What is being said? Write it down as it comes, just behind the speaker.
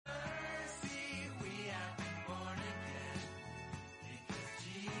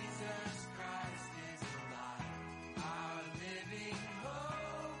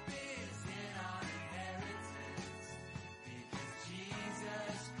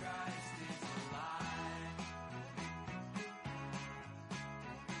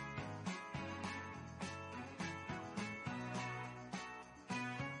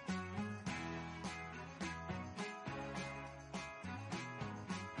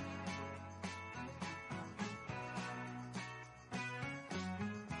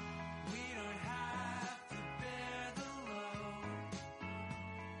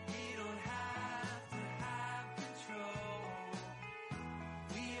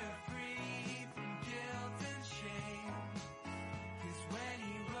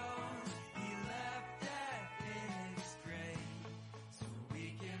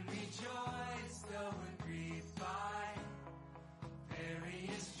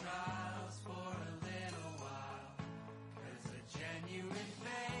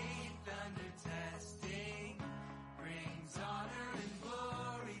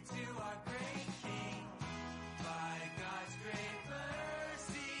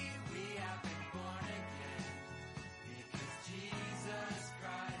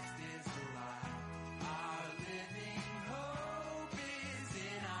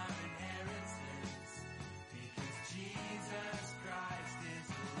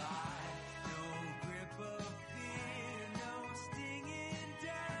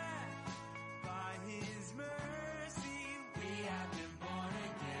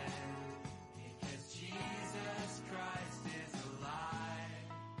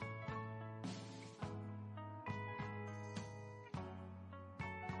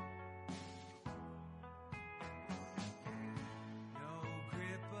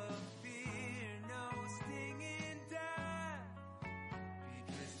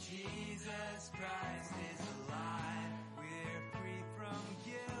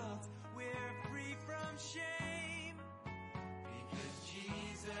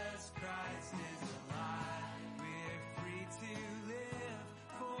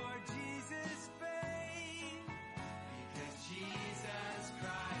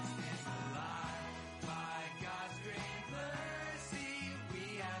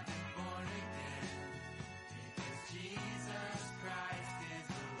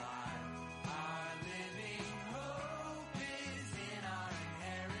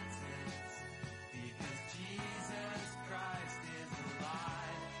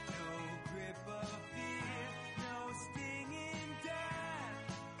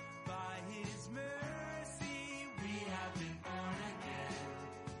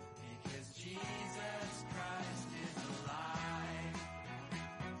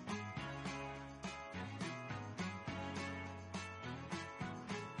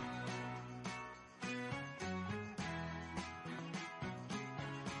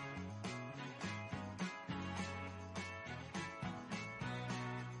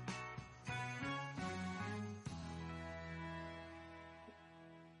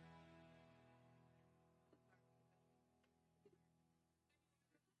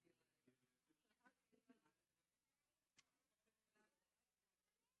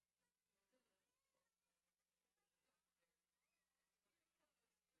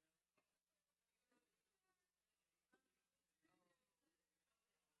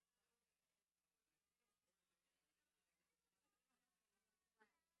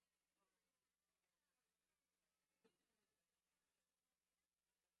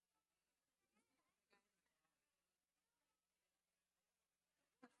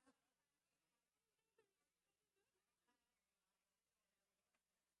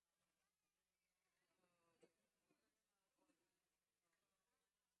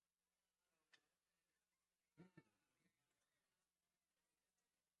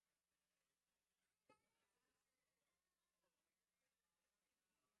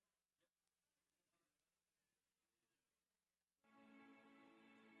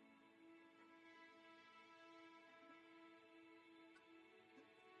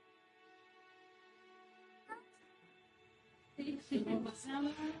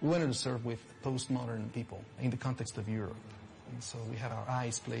We wanted to serve with postmodern people in the context of Europe. And so we had our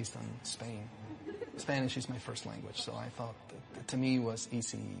eyes placed on Spain. Spanish is my first language, so I thought that to me it was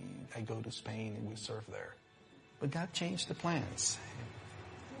easy. I go to Spain and we serve there. But God changed the plans.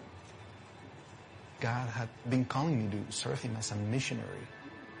 God had been calling me to serve Him as a missionary.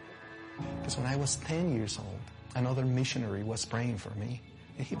 Because when I was 10 years old, another missionary was praying for me.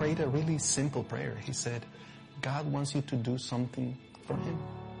 And he prayed a really simple prayer. He said, God wants you to do something for Him.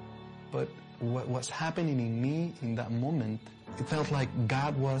 But what was happening in me in that moment, it felt like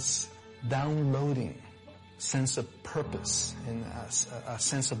God was downloading a sense of purpose and a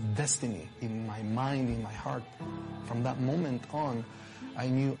sense of destiny in my mind, in my heart. From that moment on, I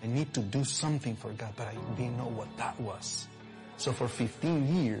knew I need to do something for God, but I didn't know what that was. So for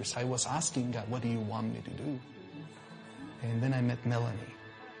 15 years, I was asking God, what do you want me to do? And then I met Melanie.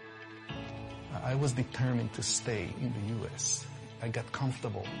 I was determined to stay in the U.S. I got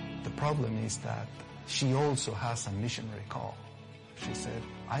comfortable. The problem is that she also has a missionary call. She said,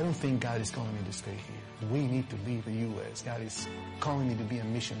 I don't think God is calling me to stay here. We need to leave the U.S. God is calling me to be a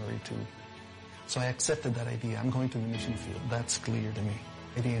missionary too. So I accepted that idea. I'm going to the mission field. That's clear to me.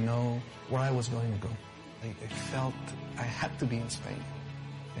 I didn't know where I was going to go. I felt I had to be in Spain.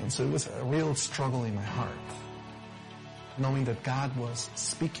 And so it was a real struggle in my heart. Knowing that God was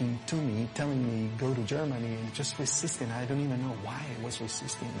speaking to me, telling me go to Germany, and just resisting. I don't even know why I was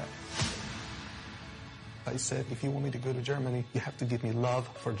resisting that. I said, if you want me to go to Germany, you have to give me love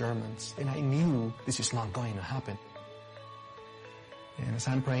for Germans. And I knew this is not going to happen. And as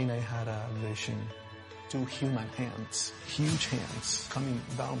I'm praying, I had a vision. 2 human hands, huge hands, coming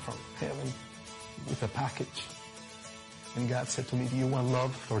down from heaven with a package. And God said to me, do you want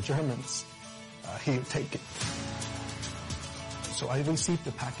love for Germans? Here, take it. So I received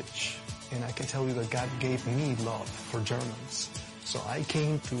the package, and I can tell you that God gave me love for Germans. So I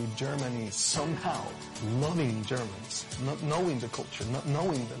came to Germany somehow loving Germans, not knowing the culture, not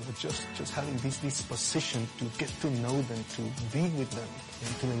knowing them, but just having this disposition to get to know them, to be with them,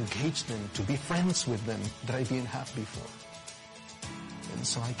 and to engage them, to be friends with them that I didn't have before. And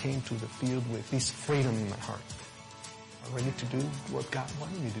so I came to the field with this freedom in my heart, ready to do what God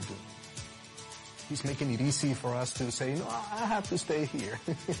wanted me to do. He's making it easy for us to say, no, I have to stay here.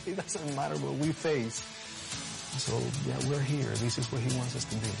 It doesn't matter what we face. So, yeah, we're here. This is where He wants us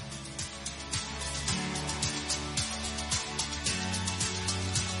to be.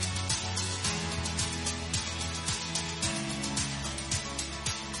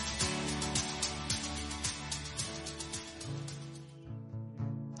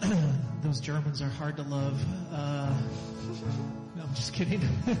 Those Germans are hard to love. No, I'm just kidding.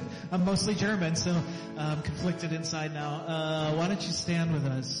 I'm mostly German, so I'm conflicted inside now. Why don't you stand with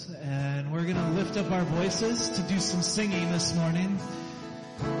us? And we're going to lift up our voices to do some singing this morning.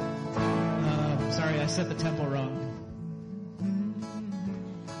 Sorry, I set the tempo wrong.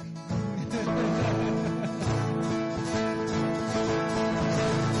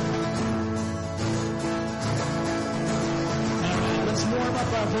 Let's warm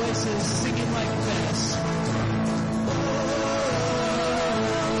up our voices singing like this.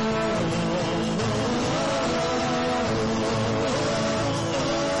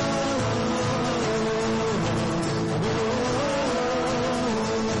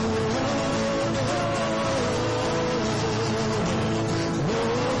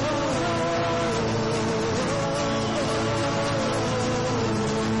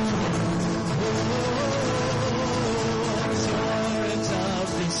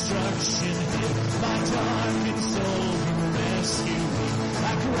 Destruction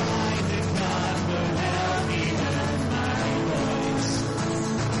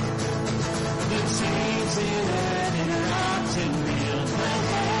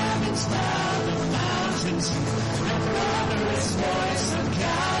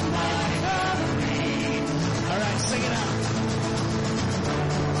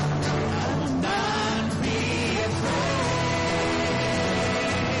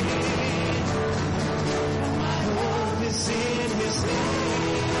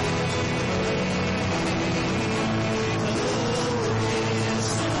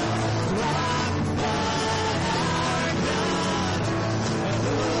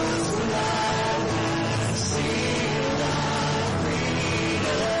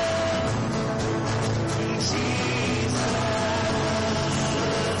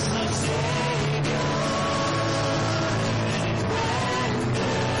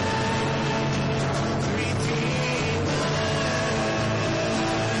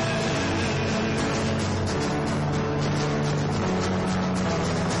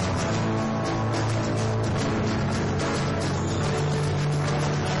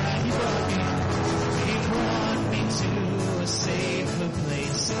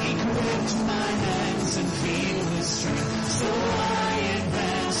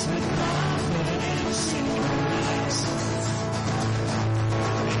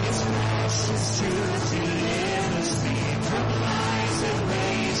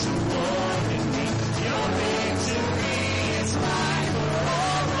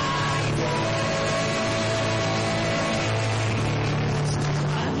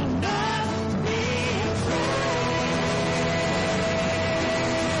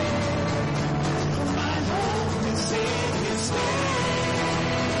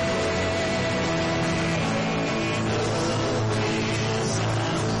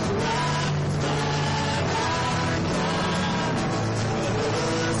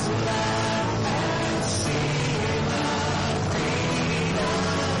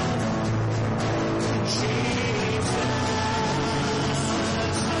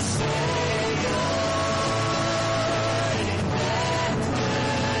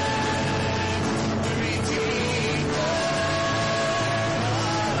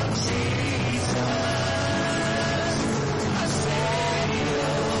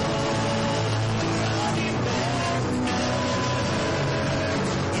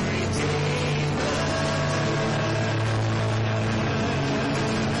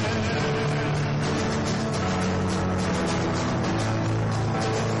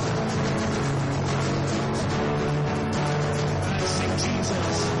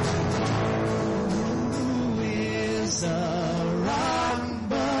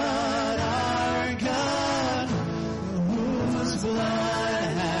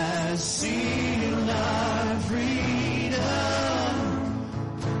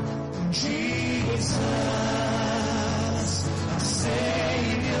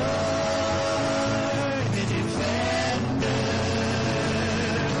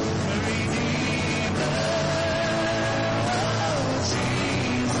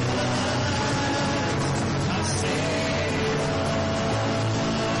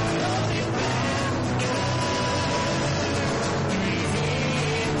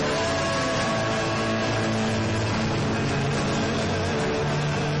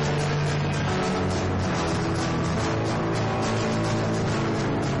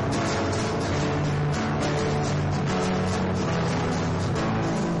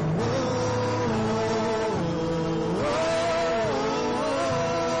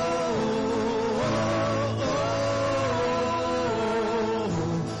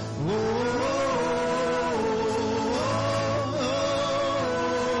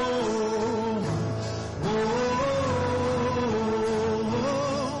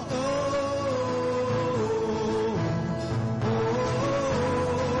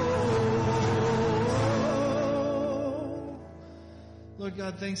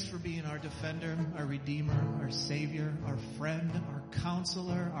Lord God, thanks for being our defender, our redeemer, our savior, our friend, our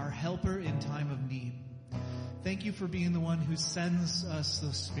counselor, our helper in time of need. Thank you for being the one who sends us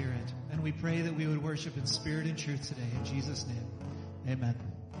the Spirit. And we pray that we would worship in spirit and truth today. In Jesus' name, amen.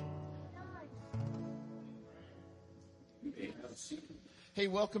 Hey,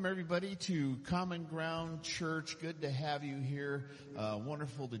 welcome everybody to Common Ground Church. Good to have you here.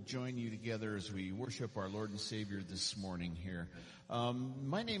 Wonderful to join you together as we worship our Lord and Savior this morning here.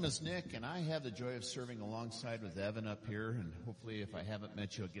 My name is Nick, and I have the joy of serving alongside with Evan up here, and hopefully if I haven't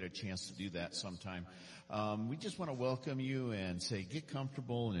met you, I'll get a chance to do that sometime. We just want to welcome you and say get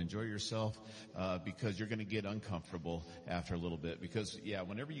comfortable and enjoy yourself, because you're going to get uncomfortable after a little bit. Because,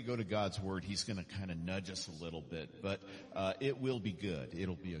 whenever you go to God's Word, He's going to kind of nudge us a little bit, but it will be good.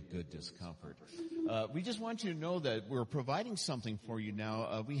 It'll be a good discomfort. We just want you to know that we're providing something for you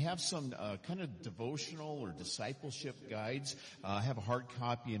now. We have some kind of devotional or discipleship guides. I have a hard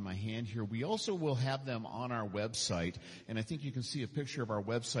copy in my hand here. We also will have them on our website, and I think you can see a picture of our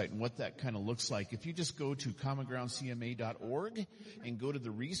website and what that kind of looks like. If you just go to commongroundcma.org and go to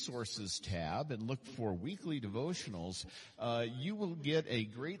the resources tab and look for weekly devotionals, you will get a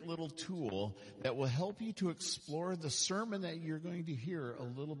great little tool that will help you to explore the sermon that you're going to hear a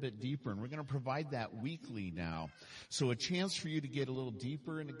little bit deeper. And we're going to provide that weekly now. So a chance for you to get a little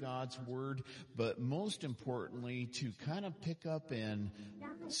deeper into God's Word, but most importantly, to kind of pick up and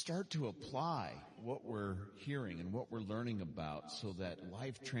start to apply what we're hearing and what we're learning about so that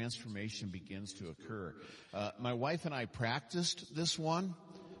life transformation begins to occur. My wife and I practiced this one.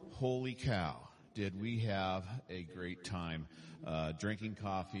 Holy cow. Did we have a great time drinking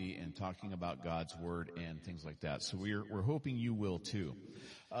coffee and talking about God's Word and things like that. So we're hoping you will too.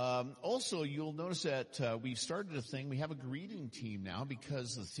 Also, you'll notice that we've started a thing. We have a greeting team now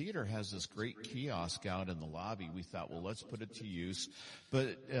because the theater has this great kiosk out in the lobby. We thought, well, let's put it to use.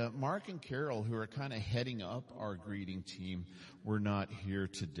 But Mark and Carol, who are kind of heading up our greeting team, were not here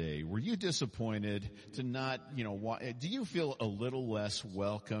today. Were you disappointed to not, do you feel a little less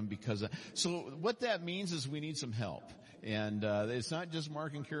welcome? Because so what that means is we need some help. And it's not just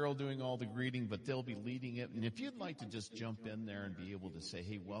Mark and Carol doing all the greeting, but they'll be leading it. And if you'd like to just jump in there and be able to say,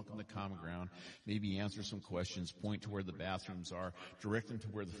 hey, welcome to Common Ground, maybe answer some questions, point to where the bathrooms are, direct them to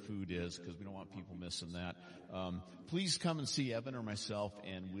where the food is, because we don't want people missing that. Please come and see Evan or myself,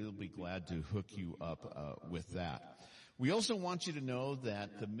 and we'll be glad to hook you up with that. We also want you to know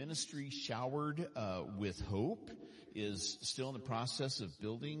that the ministry Showered with Hope is still in the process of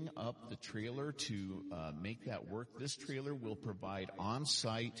building up the trailer to make that work. This trailer will provide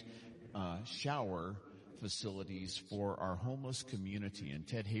on-site shower facilities for our homeless community, and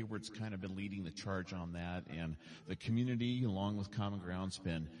Ted Hayward's kind of been leading the charge on that, and the community along with Common Ground's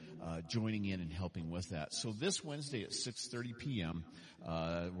been joining in and helping with that. So this Wednesday at 6:30 p.m.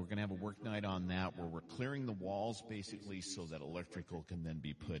 We're going to have a work night on that where we're clearing the walls basically so that electrical can then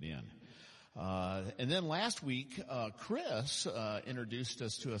be put in. And then last week, Chris introduced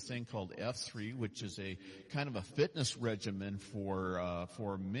us to a thing called F3, which is a kind of a fitness regimen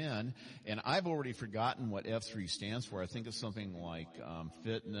for men. And I've already forgotten what F3 stands for. I think it's something like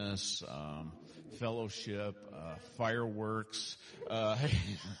fitness, fellowship, fireworks.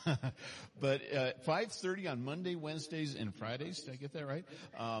 But 5:30 on Monday, Wednesdays, and Fridays. Did I get that right?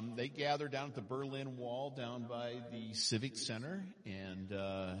 They gather down at the Berlin Wall down by the Civic Center, and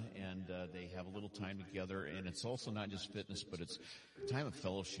they have a little time together. And it's also not just fitness, but it's a time of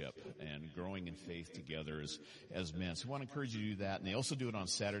fellowship and growing in faith together as men. So I want to encourage you to do that. And they also do it on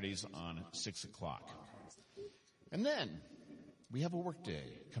Saturdays on 6 o'clock. And then we have a work day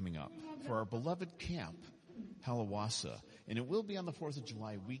coming up for our beloved camp, Halawasa. And it will be on the 4th of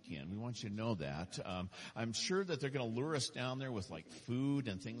July weekend. We want you to know that. I'm sure that they're going to lure us down there with like food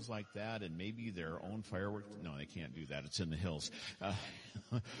and things like that, and maybe their own fireworks. No, they can't do that. It's in the hills.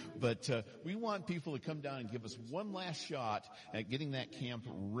 But we want people to come down and give us one last shot at getting that camp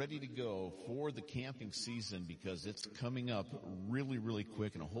ready to go for the camping season, because it's coming up really, really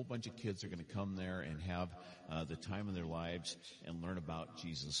quick, and a whole bunch of kids are going to come there and have the time of their lives and learn about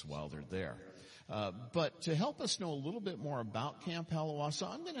Jesus while they're there. But to help us know a little bit more about Camp Halawasa,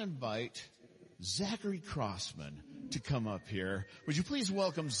 I'm going to invite Zachary Crossman to come up here. Would you please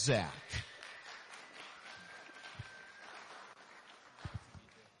welcome Zach?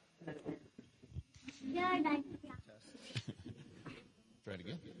 Try it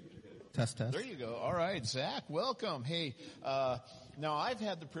again. Test. There you go. All right, Zach, welcome. Hey, now I've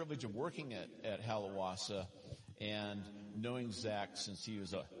had the privilege of working at Halawasa and knowing Zach since he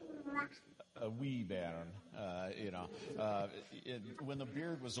was a wee baron, when the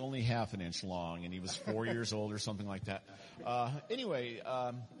beard was only half an inch long and he was 4 years old or something like that.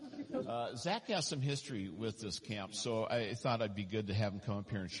 Zach has some history with this camp, so I thought it'd be good to have him come up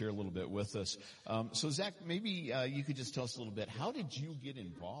here and share a little bit with us. So Zach, maybe you could just tell us a little bit, how did you get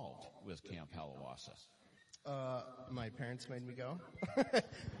involved with Camp Halawasa? My parents made me go.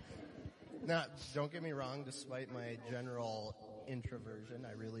 Now, don't get me wrong, despite my general introversion,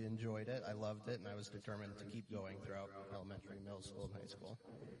 I really enjoyed it. I loved it, and I was determined to keep going throughout elementary, middle school, and high school.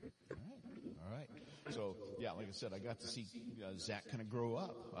 All right. So, yeah, like I said, I got to see Zach kind of grow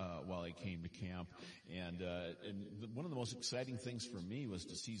up while he came to camp. And one of the most exciting things for me was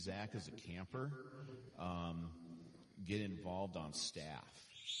to see Zach as a camper get involved on staff.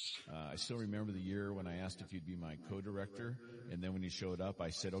 I still remember the year when I asked if you'd be my co-director, and then when you showed up, I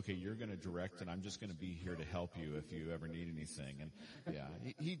said, okay, you're going to direct, and I'm just going to be here to help you if you ever need anything. And yeah,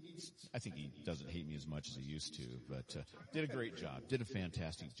 I think he doesn't hate me as much as he used to, but did a great job, did a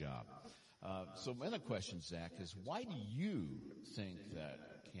fantastic job. So my other question, Zach, is why do you think that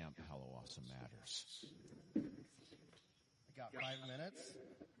Camp Halawasa matters? I got 5 minutes.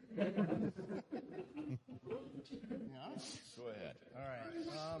 Yeah? Go ahead. All right.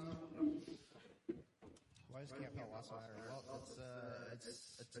 Why does Camp Halawasa matter? Well,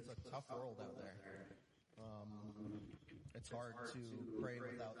 it's a tough world out there. It's hard to pray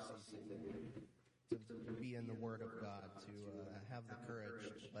without ceasing, to be in the Word of God, to have the courage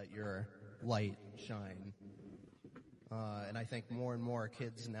to let your light shine. And I think more and more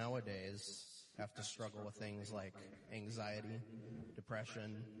kids nowadays have to struggle with things like anxiety,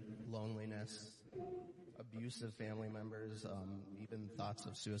 depression, loneliness, abusive family members, even thoughts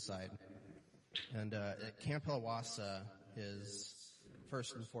of suicide. And Camp Halawasa is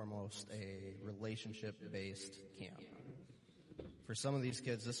first and foremost a relationship-based camp. For some of these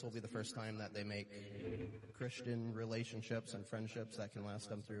kids, this will be the first time that they make Christian relationships and friendships that can last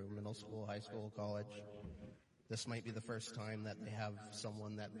them through middle school, high school, college. This might be the first time that they have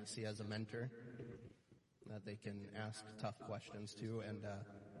someone that they see as a mentor, that they can ask tough questions to, and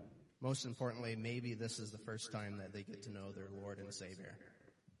most importantly, maybe this is the first time that they get to know their Lord and Savior.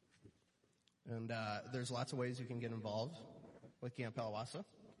 And there's lots of ways you can get involved with Camp Halawasa.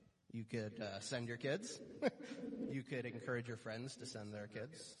 You could send your kids. You could encourage your friends to send their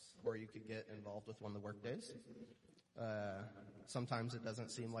kids. Or you could get involved with one of the work days. Sometimes it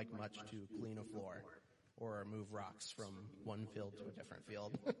doesn't seem like much to clean a floor or move rocks from one field to a different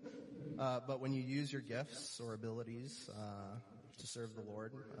field. But when you use your gifts or abilities to serve the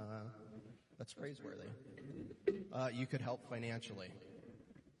Lord, that's praiseworthy. You could help financially.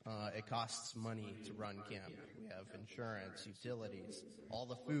 It costs money to run camp. We have insurance, utilities, all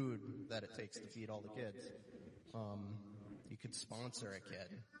the food that it takes to feed all the kids. You could sponsor a kid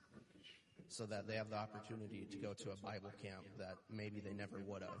so that they have the opportunity to go to a Bible camp that maybe they never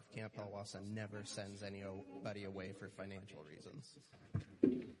would have. Camp Halawasa never sends anybody away for financial reasons.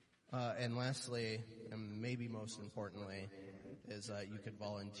 And lastly, and maybe most importantly, is you could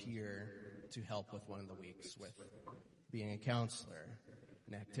volunteer to help with one of the weeks with being a counselor,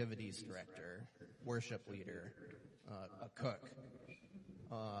 an activities director, worship leader, a cook.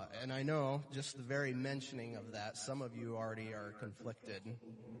 And I know just the very mentioning of that, some of you already are conflicted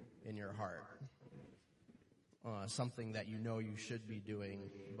in your heart. Something that you know you should be doing,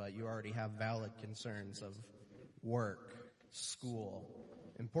 but you already have valid concerns of work, school,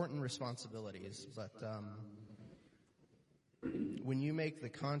 important responsibilities. But when you make the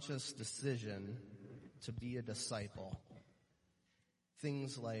conscious decision to be a disciple,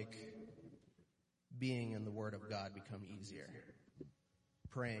 things like being in the Word of God become easier.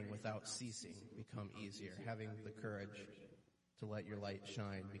 Praying without ceasing become easier. Having the courage to let your light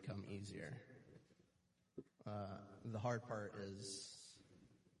shine become easier. The hard part is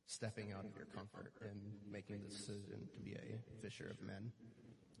stepping out of your comfort and making the decision to be a fisher of men.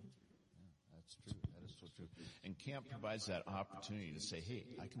 That's true. That is so true. And camp provides that opportunity to say, hey,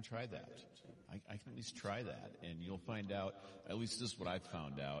 I can try that. I can at least try that. And you'll find out, at least this is what I've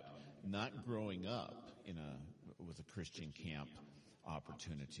found out, not growing up with a Christian camp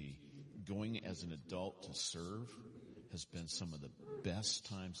opportunity, going as an adult to serve has been some of the best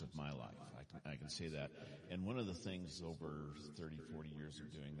times of my life. I can say that. And one of the things over 30, 40 years of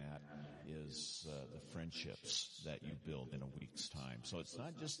doing that is the friendships that you build in a week's time. So it's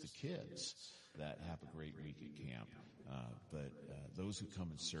not just the kids that have a great week at camp, but those who come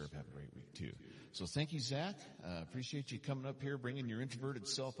and serve have a great week too. So thank you, Zach. Appreciate you coming up here, bringing your introverted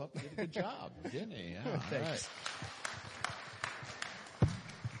self up. You did a good job, didn't you? Yeah, Thanks. All right.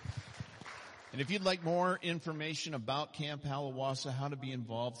 And if you'd like more information about Camp Halawasa, how to be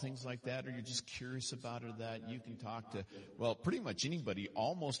involved, things like that, or you're just curious about it, that you can talk to, well, pretty much anybody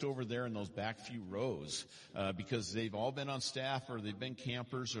almost over there in those back few rows, because they've all been on staff or they've been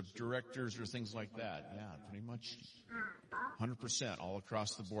campers or directors or things like that. Yeah, pretty much 100% all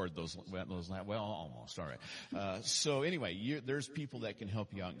across the board. Well, almost. All right. So anyway, there's people that can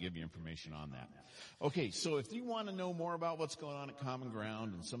help you out and give you information on that. Okay, so if you want to know more about what's going on at Common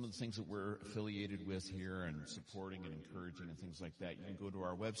Ground and some of the things that we're affiliated with here and supporting and encouraging and things like that, you can go to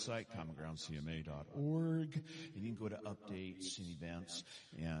our website, commongroundcma.org, and you can go to updates and events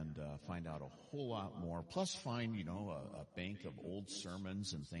and find out a whole lot more. Plus find, a bank of old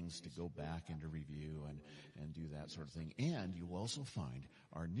sermons and things to go back and to review and do that sort of thing. And you will also find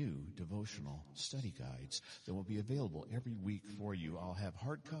our new devotional study guides that will be available every week for you. I'll have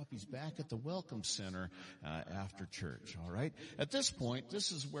hard copies back at the Welcome Center after church, all right? At this point,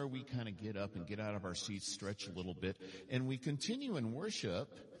 this is where we kind of get up and get out of our seats, stretch a little bit, and we continue in worship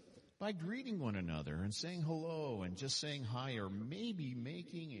by greeting one another and saying hello and just saying hi, or maybe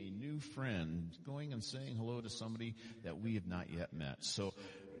making a new friend, going and saying hello to somebody that we have not yet met. So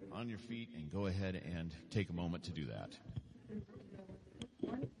on your feet and go ahead and take a moment to do that.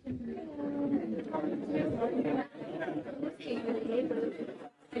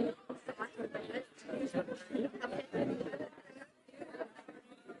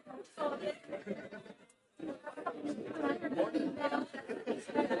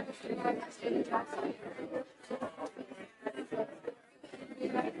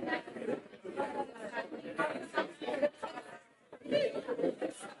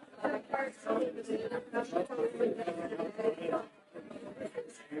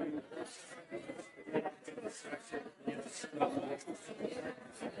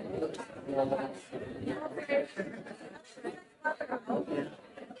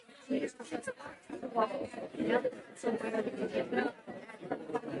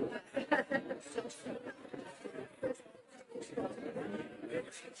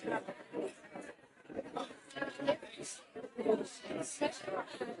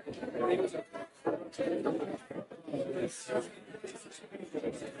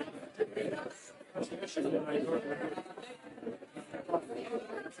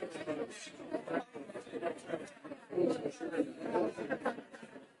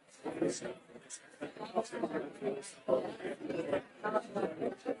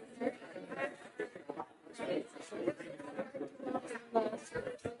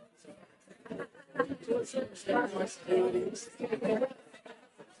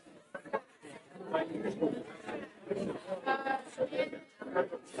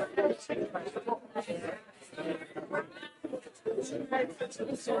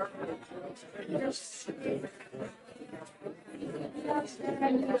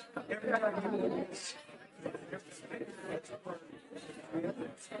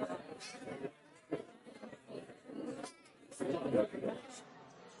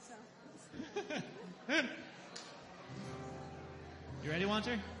 You ready,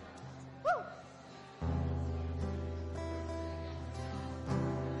 Wanter? Woo!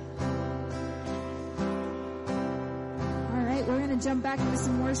 All right, we're going to jump back into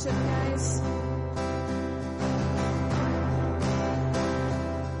some worship, guys.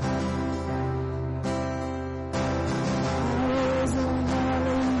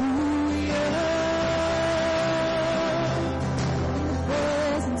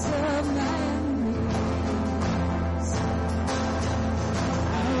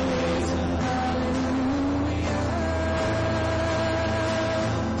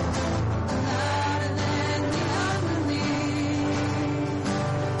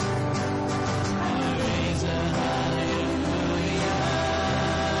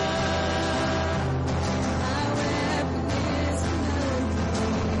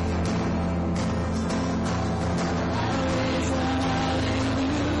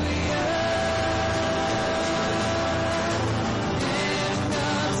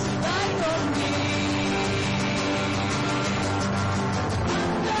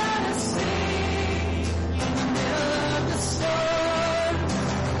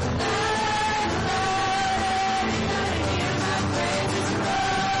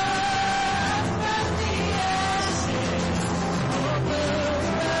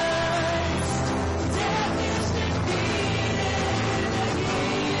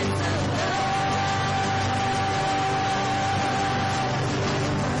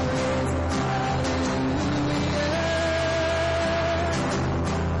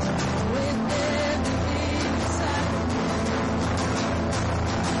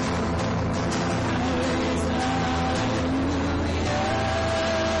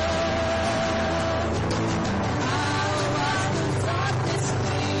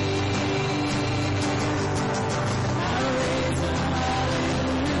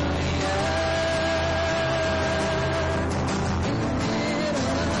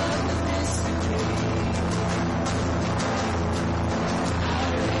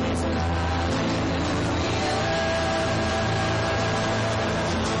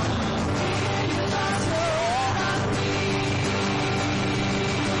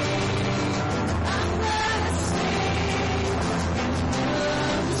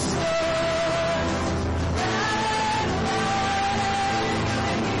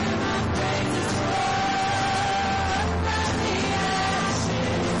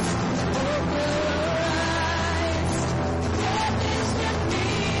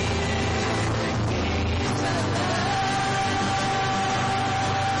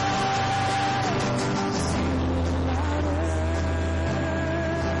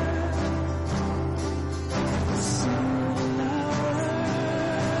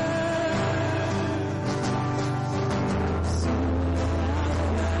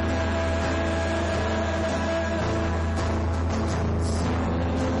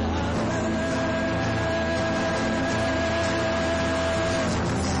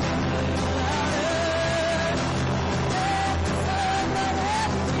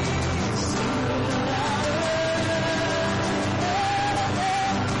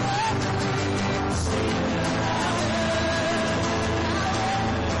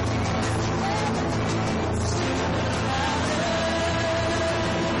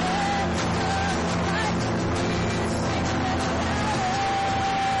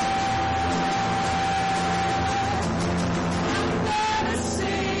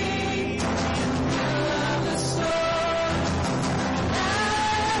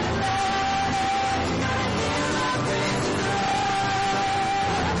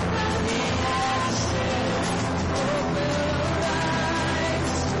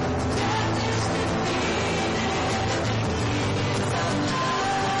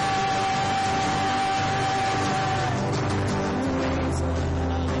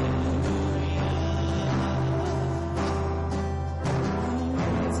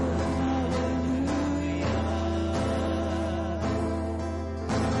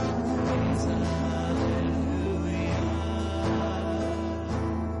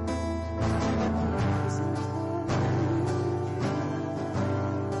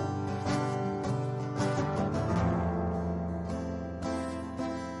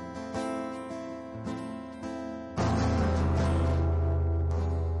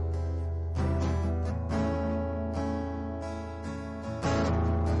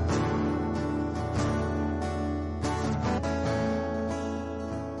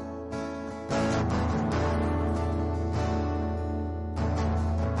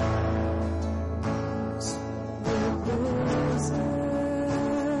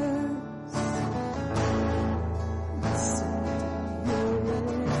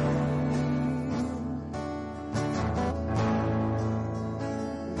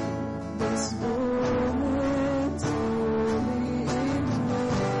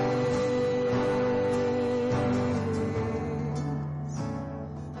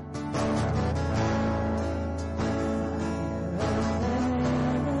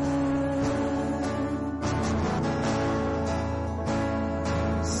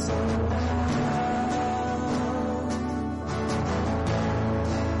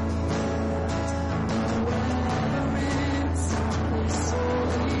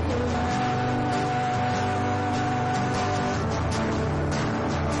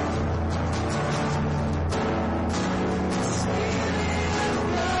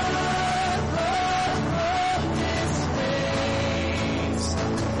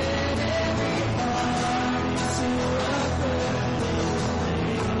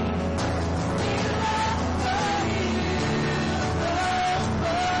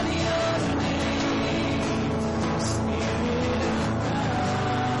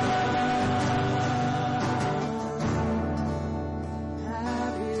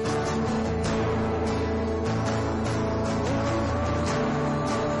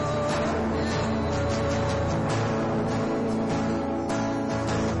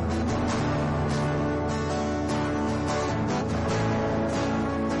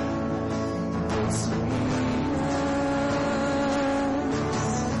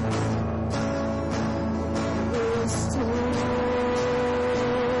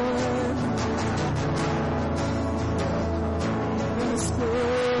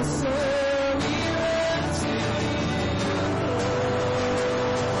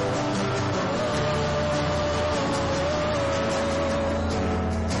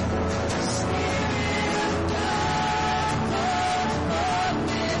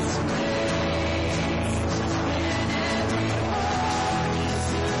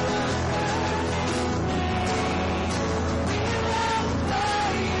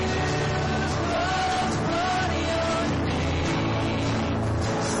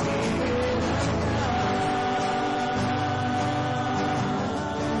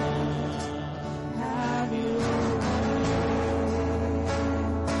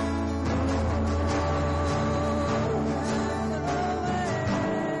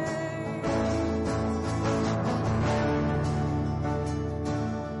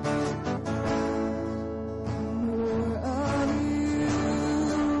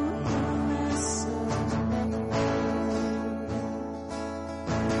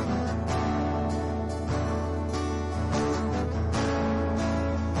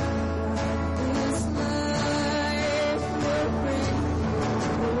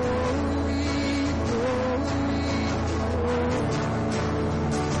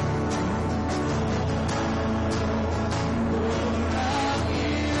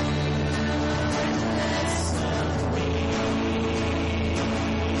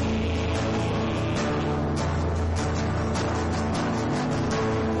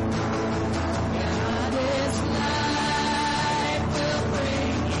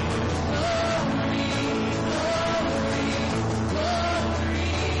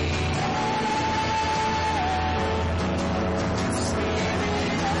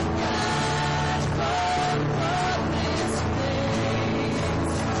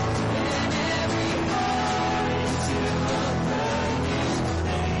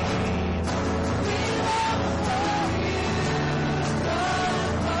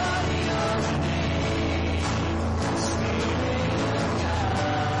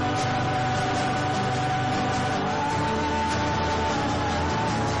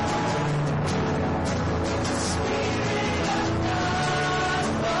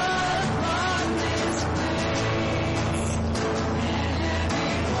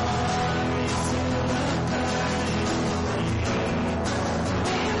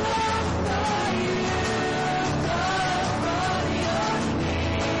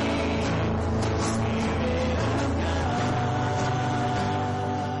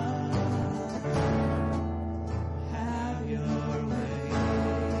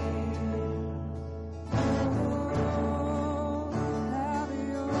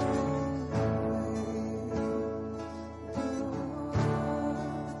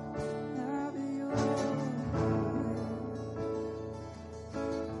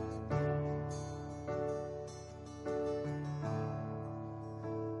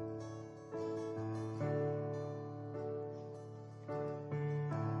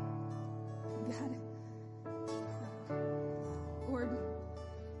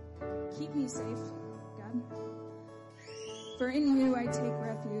 keep me safe, God. For in you I take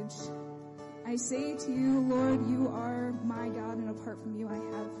refuge. I say to you, Lord, you are my God, and apart from you I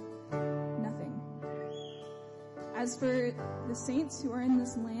have nothing. As for the saints who are in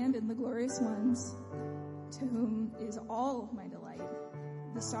this land and the glorious ones, to whom is all my delight,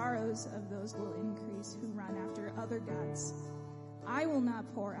 the sorrows of those will increase who run after other gods. I will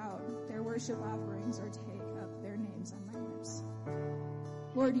not pour out their worship offerings or take up their names on my lips.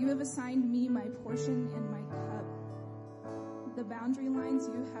 Lord, you have assigned me my portion and my cup. The boundary lines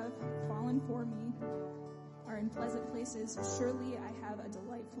you have fallen for me are in pleasant places. Surely I have a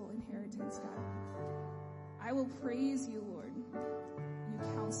delightful inheritance, God. I will praise you, Lord. You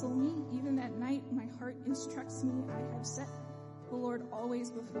counsel me. Even at night, my heart instructs me. I have set the Lord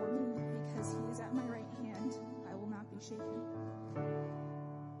always before me. Because he is at my right hand, I will not be shaken.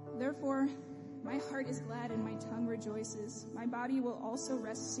 Therefore, my heart is glad and my tongue rejoices. My body will also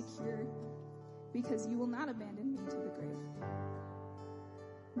rest secure, because you will not abandon me to the grave,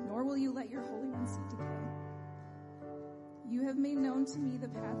 nor will you let your Holy One see decay. You have made known to me the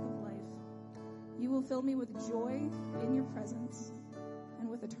path of life. You will fill me with joy in your presence and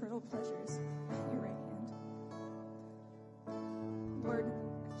with eternal pleasures at your right hand. Lord,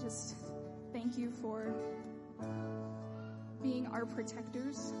 just thank you for being our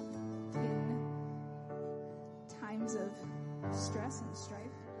protectors in times of stress and strife.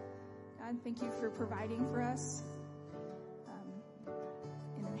 God, thank you for providing for us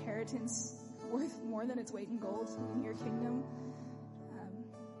an inheritance worth more than its weight in gold in your kingdom.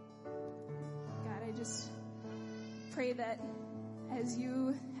 God, I just pray that as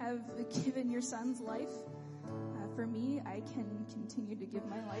you have given your son's life for me, I can continue to give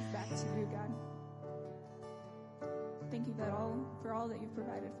my life back to you, God. Thank you for all that you've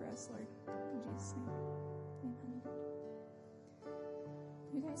provided for us, Lord. In Jesus' name, amen.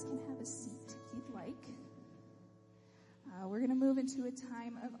 You guys can have a seat if you'd like. We're going to move into a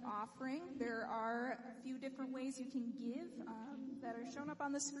time of offering. There are a few different ways you can give that are shown up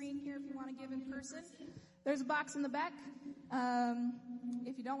on the screen here if you want to give in person. There's a box in the back.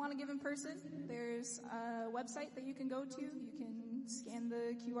 If you don't want to give in person, there's a website that you can go to. You can scan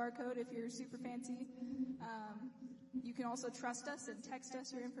the QR code if you're super fancy. You can also trust us and text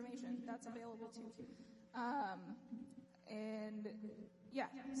us your information. That's available too. And yeah,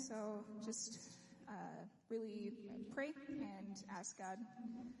 so just really pray and ask God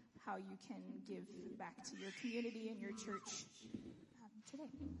how you can give back to your community and your church today.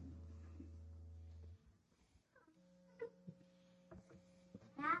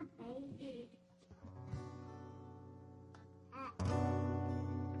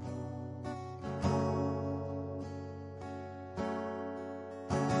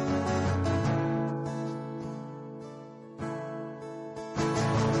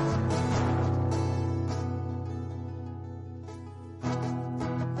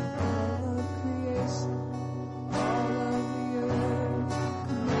 Creation, all of the earth,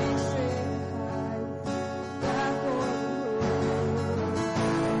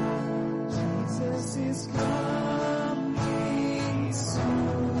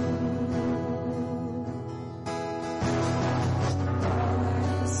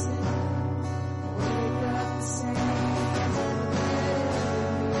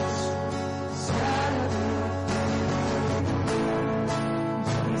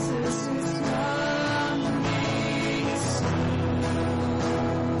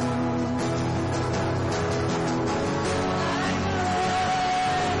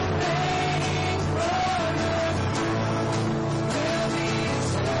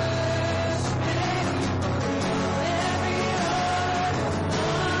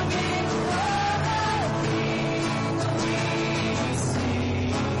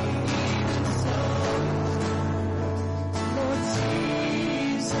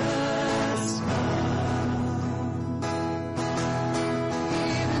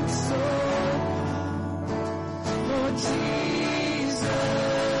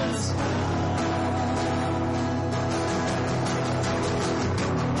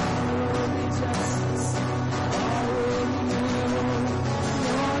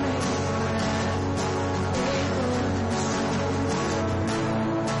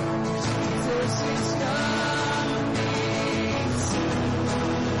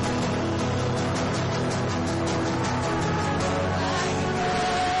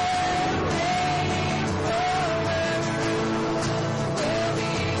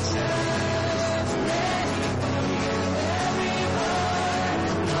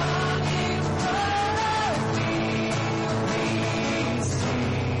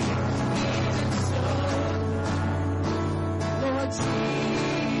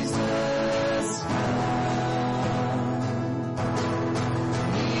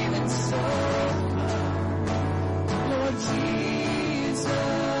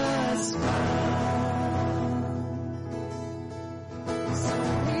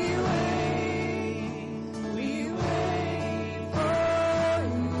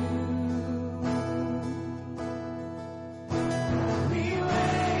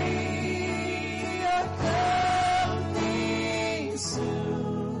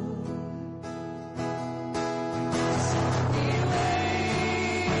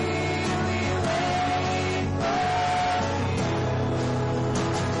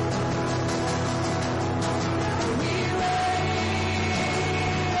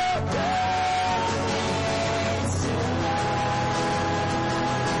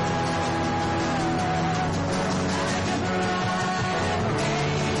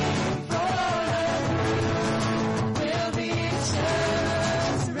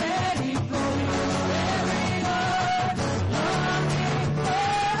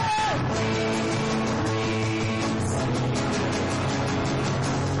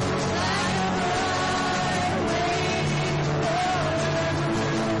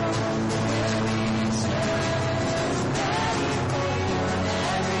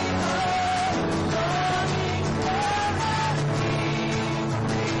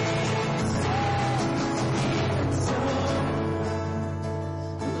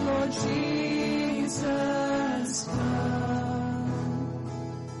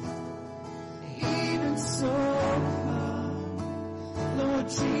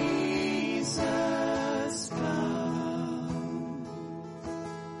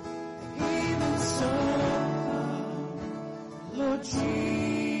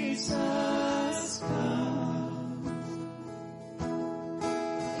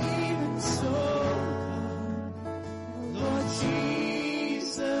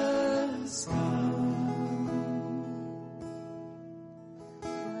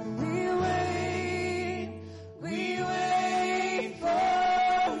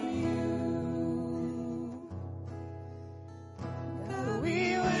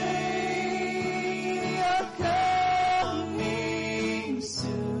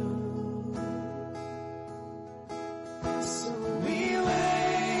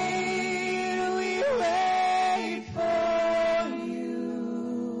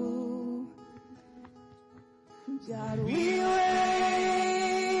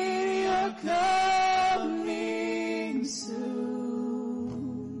 coming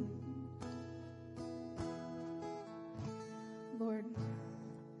soon. Lord,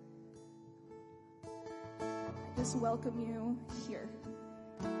 I just welcome you here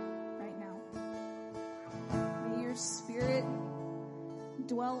right now. May your Spirit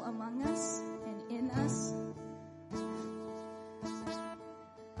dwell among us and in us.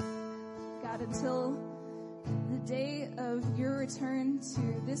 God, until the day of your return to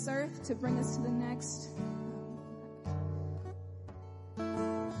this earth to bring us to the next,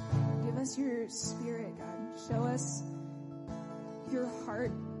 give us your Spirit, God. Show us your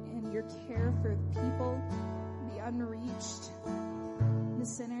heart and your care for the people, the unreached, the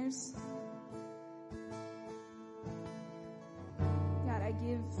sinners. God, I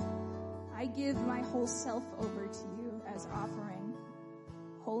give my whole self over to you as offering,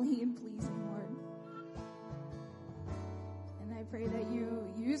 holy and pleasing, Lord. And I pray that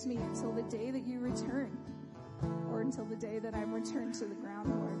you use me until the day that you return, or until the day that I'm returned to the ground,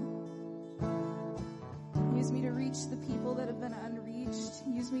 Lord. Use me to reach the people that have been unreached.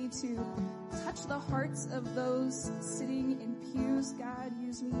 Use me to touch the hearts of those sitting in pews, God.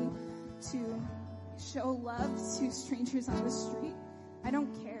 Use me to show love to strangers on the street. I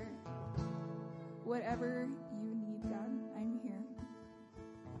don't care. Whatever you need, God, I'm here.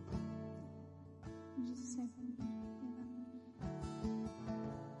 In Jesus' name.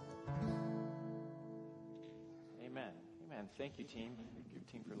 Amen. Amen. Thank you, team. Thank you,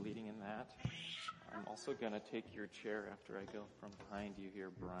 team, for leading in that. I'm also going to take your chair after I go from behind you here,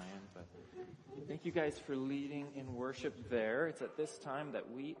 Brian. But thank you guys for leading in worship there. It's at this time that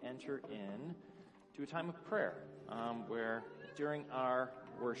we enter in to a time of prayer, where during our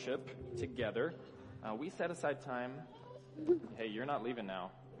worship together, we set aside time. Hey, you're not leaving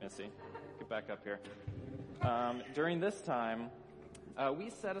now, Missy. Get back up here. During this time, we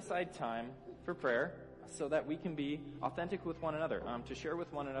set aside time for prayer so that we can be authentic with one another, to share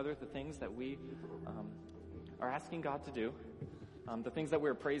with one another the things that we are asking God to do, the things that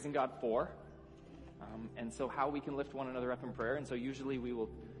we're praising God for, and so how we can lift one another up in prayer. And so usually we will,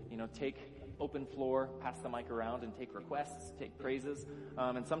 take open floor, pass the mic around, and take requests, take praises.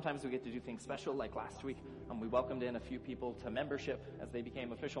 And sometimes we get to do things special, like last week, we welcomed in a few people to membership as they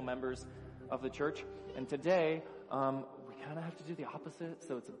became official members of the church. And today, we kind of have to do the opposite,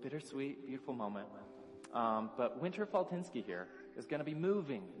 so it's a bittersweet, beautiful moment. But Winter Faltinsky here is going to be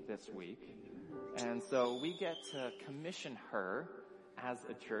moving this week. And so we get to commission her as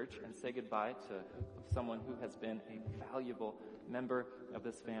a church and say goodbye to someone who has been a valuable member of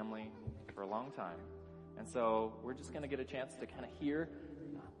this family for a long time. And so we're just going to get a chance to kind of hear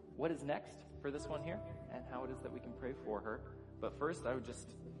what is next for this one here and how it is that we can pray for her. But first, I would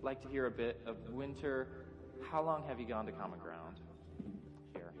just like to hear a bit of Winter. How long have you gone to Common Ground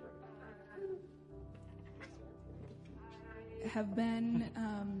here? Have been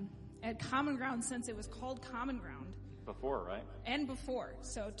at Common Ground since it was called Common Ground. Before, right? And before.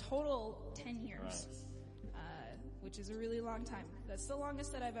 So total 10 years, right. Which is a really long time. That's the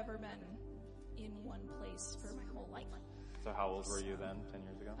longest that I've ever been in one place for my whole life. So how old were you then, 10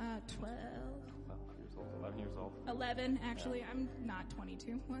 years ago? 12. 11 years old. 11, actually. Yeah. I'm not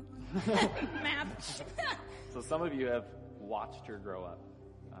 22. What? Math. So some of you have watched her grow up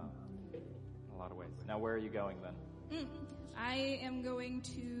in a lot of ways. Now, where are you going then? I am going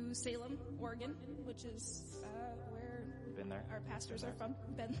to Salem, Oregon, which is where Been there. Our pastors are from.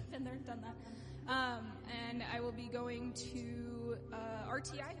 Been there, done that. And I will be going to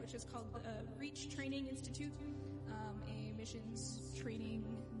RTI, which is called the Reach Training Institute, a missions training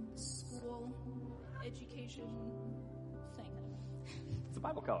school education thing. It's a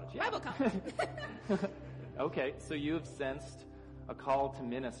Bible college, yeah. Bible college. Okay, so you have sensed a call to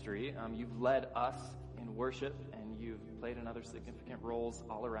ministry. You've led us in worship, and you've played in other significant roles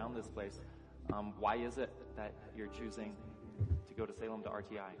all around this place. Why is it that you're choosing to go to Salem to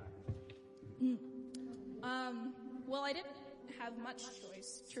RTI? Well, I didn't have much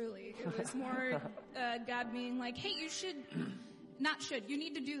choice, truly. It was more God being like, hey, you should, you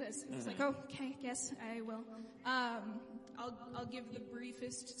need to do this. It's like, oh, okay, yes, I will. I'll give the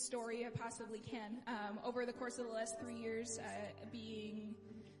briefest story I possibly can. Over the course of the last 3 years,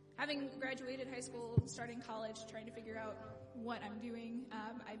 having graduated high school, starting college, trying to figure out what I'm doing,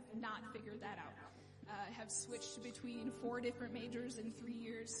 I've not figured that out. I have switched between 4 different majors in 3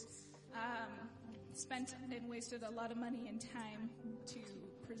 years. Spent and wasted a lot of money and time to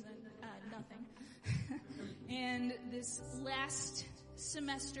present nothing. And this last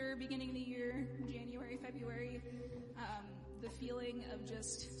semester, beginning of the year, January, February, the feeling of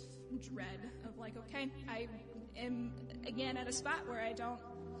just dread of like, okay, I am again at a spot where I don't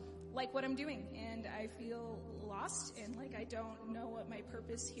like what I'm doing, and I feel lost, and like I don't know what my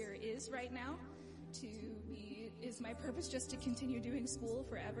purpose here is right now. Is my purpose just to continue doing school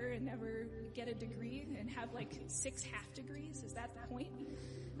forever and never get a degree and have like 6 half degrees? Is that the point?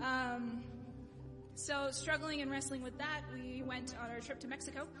 So struggling and wrestling with that, we went on our trip to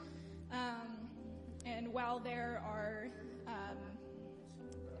Mexico. And while there are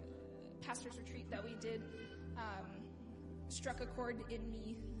pastor's retreat that we did, struck a chord in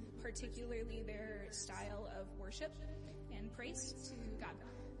me, particularly their style of worship and praise to God,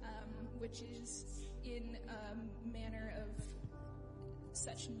 which is in a manner of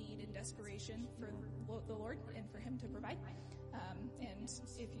such need and desperation for the Lord and for Him to provide. And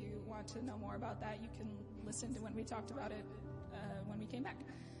if you want to know more about that, you can listen to when we talked about it when we came back.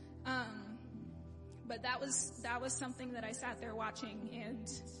 But that was something that I sat there watching and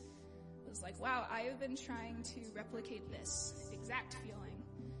was like, wow, I have been trying to replicate this exact feeling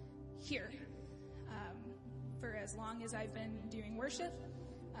here for as long as I've been doing worship.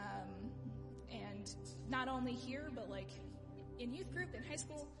 And not only here, but like in youth group, in high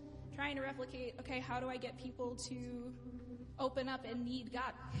school, trying to replicate, okay, how do I get people to open up and need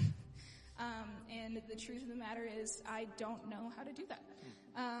God? And the truth of the matter is I don't know how to do that.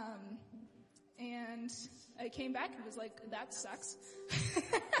 And I came back and was like, that sucks.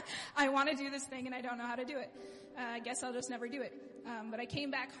 I want to do this thing and I don't know how to do it. I guess I'll just never do it. But I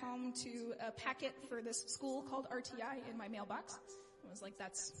came back home to a packet for this school called RTI in my mailbox. I was like,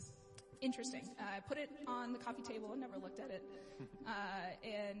 that's interesting. I put it on the coffee table and never looked at it.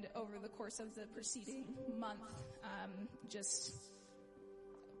 And over the course of the preceding month, just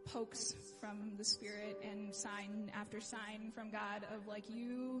pokes from the Spirit and sign after sign from God of like,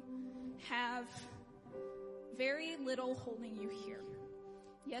 you have very little holding you here.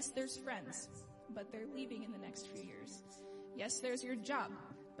 Yes, there's friends, but they're leaving in the next few years. Yes, there's your job,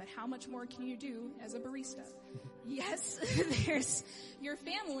 but how much more can you do as a barista? Yes, there's your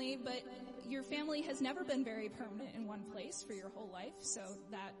family, but your family has never been very permanent in one place for your whole life, so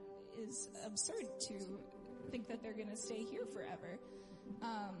that is absurd to think that they're going to stay here forever.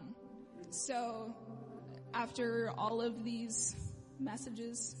 So after all of these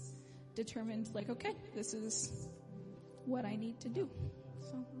messages, determined like, okay, this is what I need to do.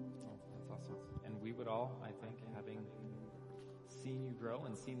 So that's awesome. And we would all, I think, having seen you grow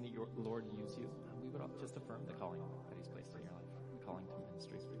and seen the Lord use you, we would all just affirm the calling that He's placed in your life, the calling to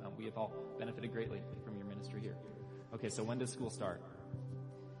ministry. We have all benefited greatly from your ministry here. Okay, so when does school start?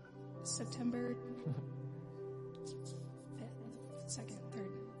 September 5th, 2nd,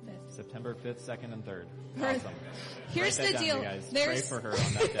 3rd, 5th. September 5th, 2nd, and 3rd. Awesome. Here's the deal. Guys. Pray for her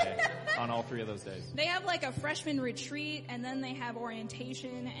on that day, on all 3 of those days. They have like a freshman retreat, and then they have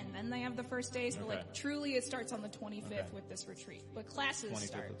orientation, and then they have the first day. So like truly it starts on the 25th with this retreat. But classes 25th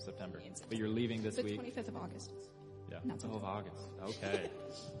start of September. in September. But you're leaving this week? The 25th of August. Yeah. Not September. Of August. Okay.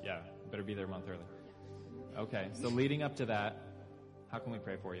 Yeah. Better be there a month early. Okay. So leading up to that, how can we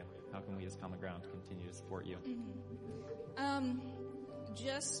pray for you? How can we as Common Ground continue to support you?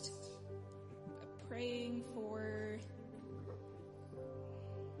 Just praying for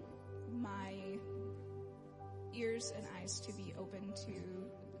my ears and eyes to be open to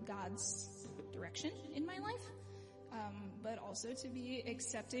God's direction in my life, but also to be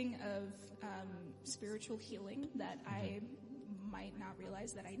accepting of spiritual healing that I might not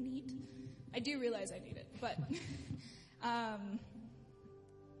realize that I need. I do realize I need it, but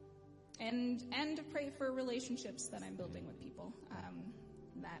and to pray for relationships that I'm building with people,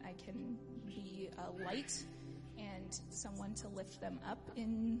 that I can be a light and someone to lift them up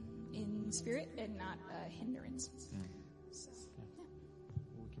in spirit and not a hindrance. So, yeah.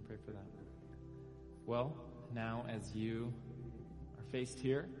 We can pray for that. Well, now as you are faced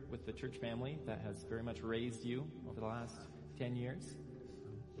here with the church family that has very much raised you over the last 10 years,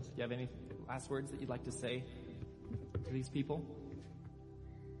 do you have any last words that you'd like to say to these people?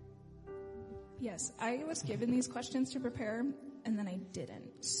 Yes, I was given these questions to prepare, and then I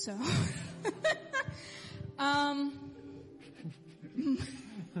didn't. So,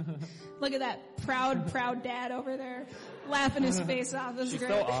 look at that proud dad over there, laughing his face off. This is She's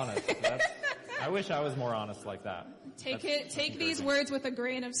great. so honest. I wish I was more honest like that. Take these words with a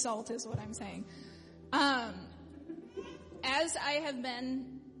grain of salt, is what I'm saying. As I have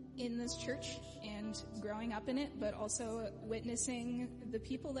been in this church and growing up in it, but also witnessing the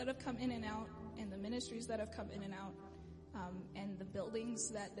people that have come in and out, and the ministries that have come in and out, and the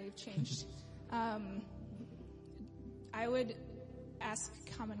buildings that they've changed, I would ask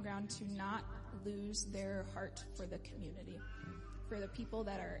Common Ground to not lose their heart for the community, for the people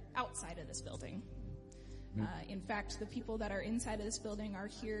that are outside of this building. In fact, the people that are inside of this building are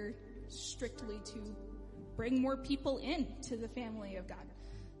here strictly to bring more people in to the family of God.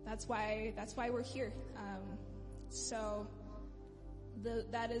 That's why we're here. So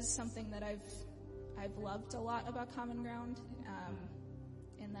that is something that I've loved a lot about Common Ground,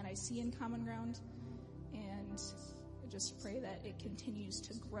 and that I see in Common Ground, and I just pray that it continues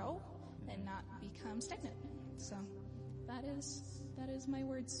to grow and not become stagnant. So that is my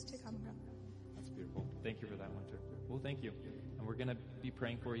words to Common Ground. That's beautiful. Thank you for that, Winter. Well, thank you. And we're going to be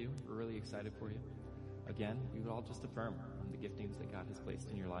praying for you. We're really excited for you. Again, you would all just affirm the giftings that God has placed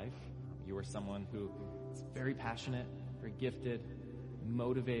in your life. You are someone who is very passionate, very gifted,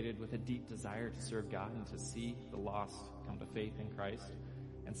 motivated with a deep desire to serve God and to see the lost come to faith in Christ.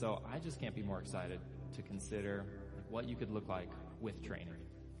 And so I just can't be more excited to consider what you could look like with training,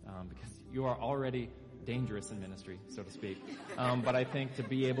 because you are already dangerous in ministry, so to speak. But I think to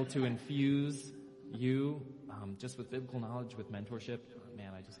be able to infuse you just with biblical knowledge, with mentorship,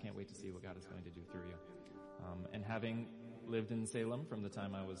 man, I just can't wait to see what God is going to do through you. And having lived in Salem from the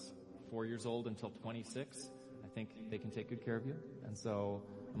time I was 4 years old until 26, I think they can take good care of you. And so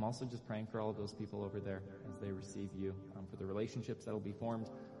I'm also just praying for all of those people over there as they receive you, for the relationships that will be formed,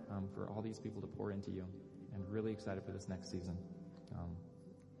 for all these people to pour into you, and really excited for this next season.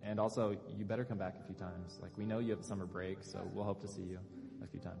 And also, you better come back a few times. Like, we know you have a summer break, so we'll hope to see you a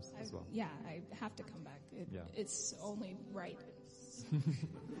few times as well. Yeah, I have to come back. It's only right.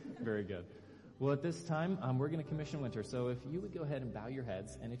 Very good. Well, at this time, we're going to commission Winter. So if you would go ahead and bow your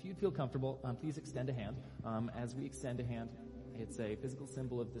heads, and if you'd feel comfortable, please extend a hand. As we extend a hand, it's a physical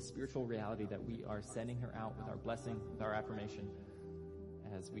symbol of the spiritual reality that we are sending her out with our blessing, with our affirmation,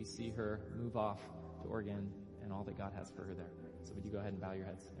 as we see her move off to Oregon and all that God has for her there. So would you go ahead and bow your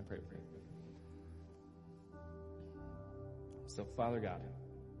heads and pray with me? So, Father God,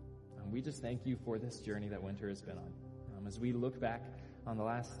 we just thank you for this journey that Winter has been on. As we look back on the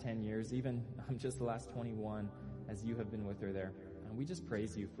last 10 years, even just the last 21, as you have been with her there, we just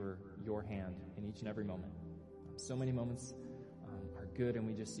praise you for your hand in each and every moment. So many moments are good, and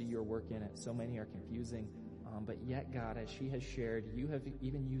we just see your work in it. So many are confusing. But yet, God, as she has shared, you have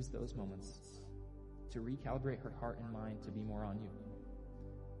even used those moments to recalibrate her heart and mind to be more on you.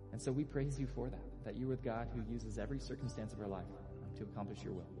 And so we praise you for that you are the God who uses every circumstance of her life to accomplish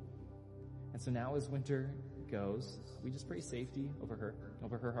your will. And so now as Winter goes, we just pray safety over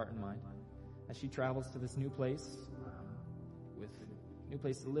her heart and mind, as she travels to this new place, with new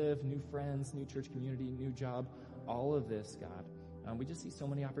place to live, new friends, new church community, new job, all of this, God. We just see so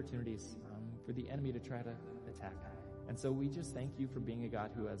many opportunities for the enemy to try to attack. And so we just thank you for being a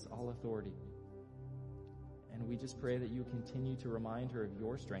God who has all authority. And we just pray that you continue to remind her of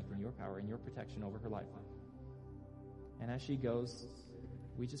your strength and your power and your protection over her life. And as she goes,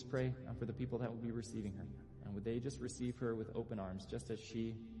 we just pray for the people that will be receiving her. And would they just receive her with open arms, just as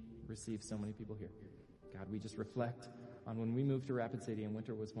she received so many people here. God, we just reflect on when we moved to Rapid City, and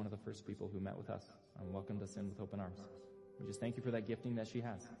Winter was one of the first people who met with us and welcomed us in with open arms. We just thank you for that gifting that she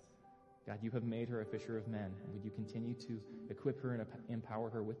has. God, you have made her a fisher of men. And would you continue to equip her and empower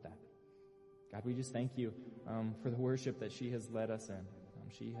her with that? God, we just thank you for the worship that she has led us in.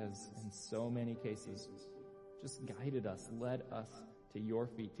 She has, in so many cases, just guided us, led us to your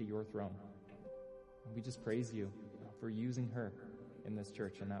feet, to your throne. And we just praise you for using her in this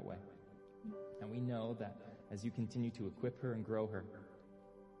church in that way. And we know that as you continue to equip her and grow her,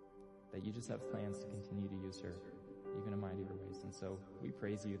 that you just have plans to continue to use her, even in mightier ways. And so we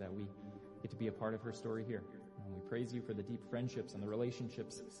praise you that we get to be a part of her story here. And we praise you for the deep friendships and the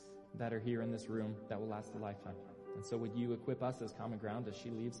relationships that are here in this room that will last a lifetime. And so would you equip us as Common Ground as she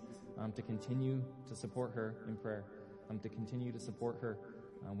leaves to continue to support her in prayer, to continue to support her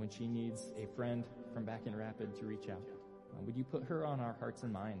when she needs a friend from back in Rapid to reach out. Would you put her on our hearts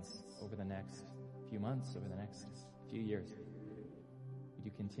and minds over the next few months, over the next few years? Would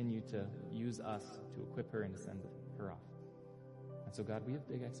you continue to use us to equip her and to send her off? And so, God, we have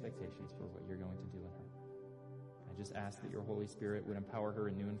big expectations for what you're going to do in her. I just ask that your Holy Spirit would empower her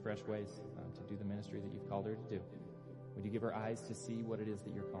in new and fresh ways to do the ministry that you've called her to do. Would you give her eyes to see what it is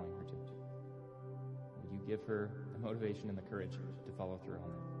that you're calling her to? Would you give her the motivation and the courage to follow through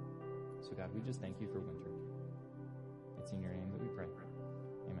on that? So, God, we just thank you for Winter. It's in your name that we pray.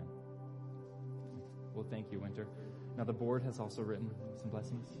 Amen. Well, thank you, Winter. Now, the board has also written some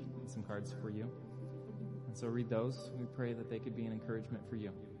blessings and some cards for you. And so read those. We pray that they could be an encouragement for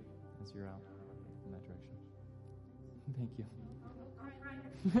you as you're out in that direction. Thank you.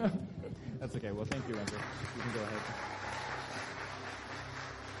 That's okay. Well, thank you, Winter. You can go ahead.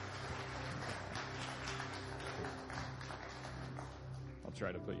 I'll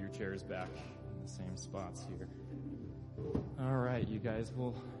try to put your chairs back in the same spots here. All right, you guys.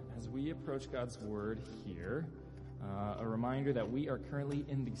 Well, as we approach God's Word here, a reminder that we are currently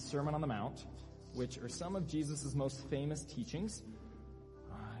in the Sermon on the Mount, which are some of Jesus' most famous teachings.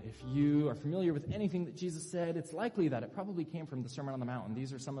 If you are familiar with anything that Jesus said, it's likely that it probably came from the Sermon on the Mount. And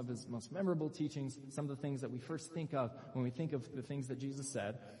these are some of his most memorable teachings, some of the things that we first think of when we think of the things that Jesus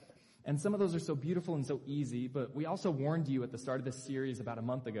said. And some of those are so beautiful and so easy, but we also warned you at the start of this series about a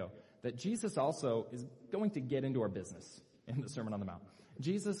month ago that Jesus also is going to get into our business in the Sermon on the Mount.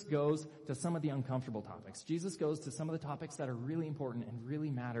 Jesus goes to some of the uncomfortable topics. Jesus goes to some of the topics that are really important and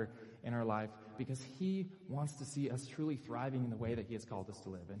really matter in our life because he wants to see us truly thriving in the way that he has called us to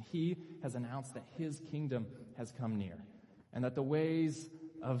live. And he has announced that his kingdom has come near and that the ways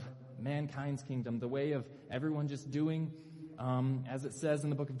of mankind's kingdom, the way of everyone just doing, as it says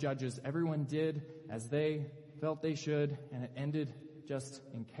in the book of Judges, everyone did as they felt they should, and it ended just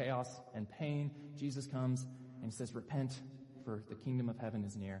in chaos and pain. Jesus comes and he says, repent, for the kingdom of heaven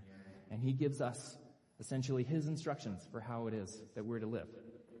is near. And he gives us essentially his instructions for how it is that we're to live.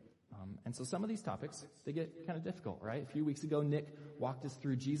 And so some of these topics, they get kind of difficult, right? A few weeks ago, Nick walked us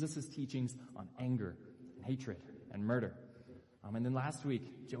through Jesus' teachings on anger and hatred and murder. And then last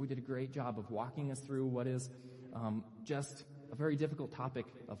week, Joey did a great job of walking us through what is just a very difficult topic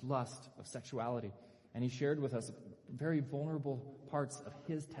of lust, of sexuality. And he shared with us very vulnerable parts of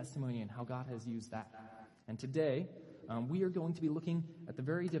his testimony and how God has used that. And today, we are going to be looking at the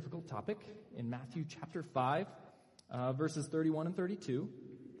very difficult topic in Matthew chapter 5, verses 31 and 32,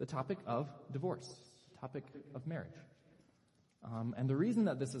 the topic of divorce, the topic of marriage. And the reason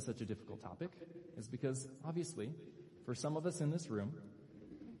that this is such a difficult topic is because, obviously, for some of us in this room,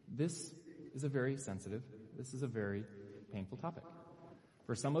 this is a very sensitive, this is a very painful topic.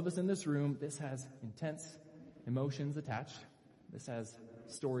 For some of us in this room, this has intense emotions attached. This has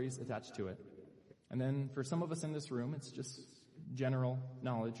stories attached to it. And then for some of us in this room, it's just general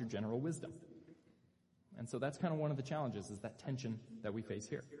knowledge or general wisdom. And so that's kind of one of the challenges, is that tension that we face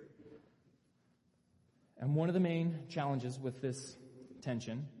here. And one of the main challenges with this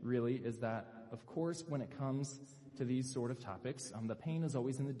tension, really, is that, of course, when it comes to these sort of topics, the pain is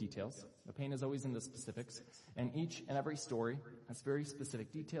always in the details. The pain is always in the specifics. And each and every story has very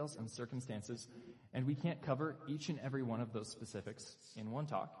specific details and circumstances. And we can't cover each and every one of those specifics in one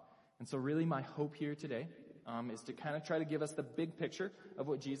talk. And so really my hope here today is to kind of try to give us the big picture of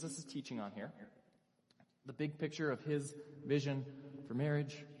what Jesus is teaching on here. The big picture of his vision for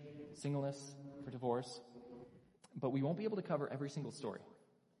marriage, singleness, for divorce. But we won't be able to cover every single story.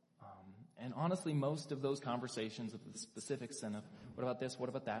 And honestly, most of those conversations of the specifics and of what about this, what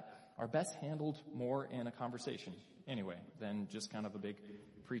about that, are best handled more in a conversation anyway than just kind of a big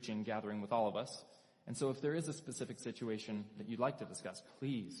preaching gathering with all of us. And so if there is a specific situation that you'd like to discuss,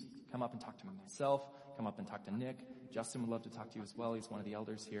 please come up and talk to myself, come up and talk to Nick. Justin would love to talk to you as well. He's one of the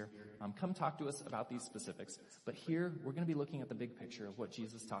elders here. Come talk to us about these specifics. But here, we're going to be looking at the big picture of what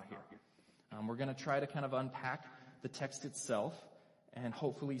Jesus taught here. We're going to try to kind of unpack the text itself and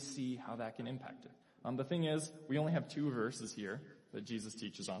hopefully see how that can impact it. The thing is, we only have 2 verses here that Jesus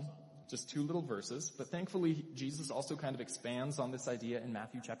teaches on. Just 2 little verses. But thankfully, Jesus also kind of expands on this idea in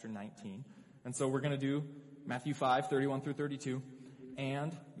Matthew chapter 19. And so we're going to do Matthew 5, 31 through 32,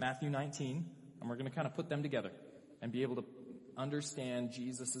 and Matthew 19, and we're going to kind of put them together and be able to understand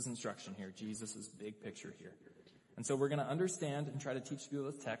Jesus' instruction here, Jesus' big picture here. And so we're going to understand and try to teach through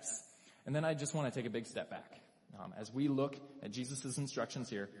those texts. And then I just want to take a big step back. As we look at Jesus' instructions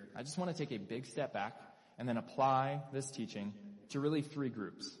here, I just want to take a big step back and then apply this teaching to really 3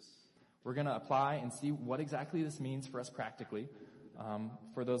 groups. We're going to apply and see what exactly this means for us practically,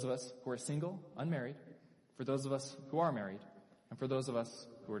 for those of us who are single, unmarried, for those of us who are married, and for those of us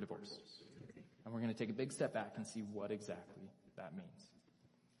who are divorced. And we're going to take a big step back and see what exactly that means.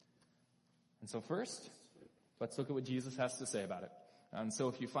 And so first, let's look at what Jesus has to say about it. And so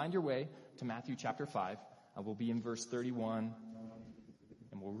if you find your way to Matthew chapter 5, we'll be in verse 31,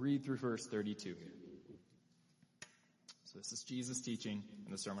 and we'll read through verse 32. So this is Jesus teaching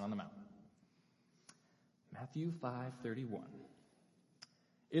in the Sermon on the Mount. Matthew 5:31.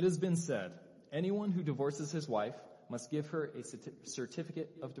 It has been said, anyone who divorces his wife must give her a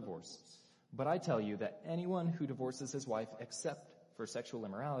certificate of divorce. But I tell you that anyone who divorces his wife except for sexual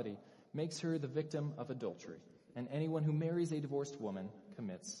immorality makes her the victim of adultery. And anyone who marries a divorced woman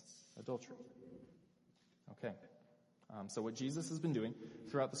commits adultery. Okay. So what Jesus has been doing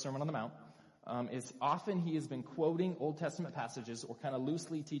throughout the Sermon on the Mount is often he has been quoting Old Testament passages or kind of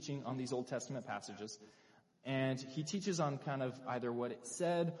loosely teaching on these Old Testament passages. And he teaches on kind of either what it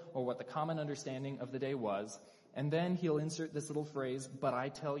said or what the common understanding of the day was. And then he'll insert this little phrase, but I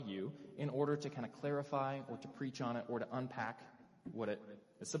tell you, in order to kind of clarify or to preach on it or to unpack what it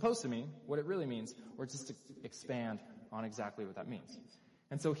is supposed to mean, what it really means, or just to expand on exactly what that means.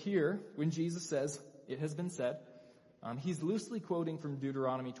 And so here, when Jesus says, it has been said, he's loosely quoting from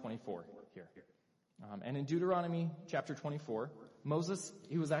Deuteronomy 24 here. And in Deuteronomy chapter 24, Moses,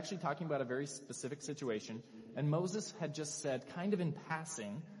 he was actually talking about a very specific situation, and Moses had just said, kind of in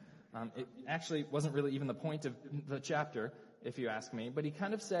passing, it actually wasn't really even the point of the chapter, if you ask me, but he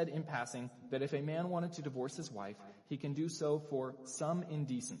kind of said in passing that if a man wanted to divorce his wife, he can do so for some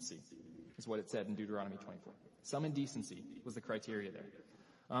indecency, is what it said in Deuteronomy 24. Some indecency was the criteria there.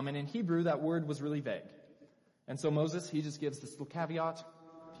 And in Hebrew, that word was really vague. And so Moses, he just gives this little caveat.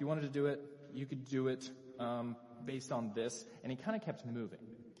 If you wanted to do it, you could do it based on this. And he kind of kept moving.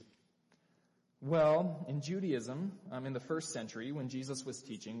 Well, in Judaism, in the first century, when Jesus was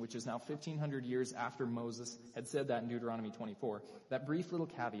teaching, which is now 1,500 years after Moses had said that in Deuteronomy 24, that brief little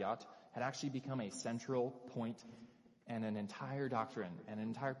caveat had actually become a central point and an entire doctrine and an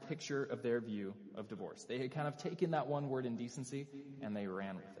entire picture of their view of divorce. They had kind of taken that one word, indecency, and they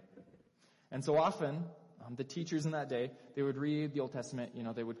ran with it. And so often, the teachers in that day, they would read the Old Testament,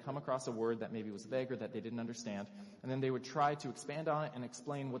 they would come across a word that maybe was vague or that they didn't understand, and then they would try to expand on it and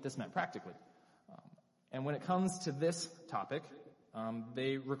explain what this meant practically. And when it comes to this topic,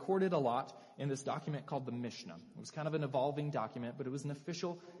 they recorded a lot in this document called the Mishnah. It was kind of an evolving document, but it was an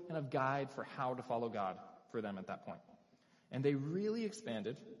official kind of guide for how to follow God for them at that point. And they really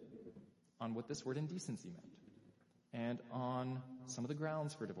expanded on what this word indecency meant, and on some of the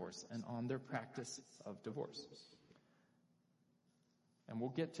grounds for divorce, and on their practice of divorce. And we'll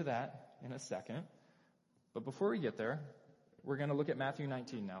get to that in a second. But before we get there, we're going to look at Matthew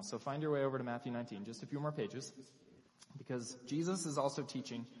 19 now. So find your way over to Matthew 19, just a few more pages, because Jesus is also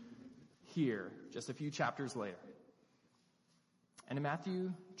teaching here, just a few chapters later. And in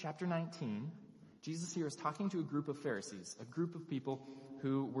Matthew chapter 19, Jesus here is talking to a group of Pharisees, a group of people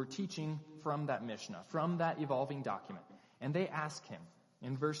who were teaching from that Mishnah, from that evolving document. And they ask him,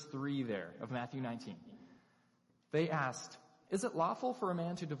 in verse 3 there of Matthew 19, they asked, "Is it lawful for a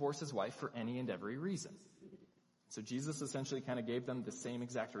man to divorce his wife for any and every reason?" So Jesus essentially kind of gave them the same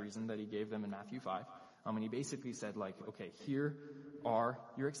exact reason that he gave them in Matthew 5. And he basically said, okay, here are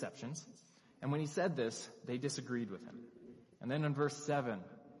your exceptions. And when he said this, they disagreed with him. And then in verse 7,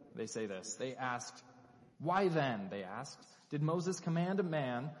 they say this. They asked, "Why then," they asked, "did Moses command a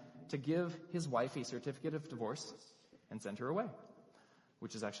man to give his wife a certificate of divorce and send her away?"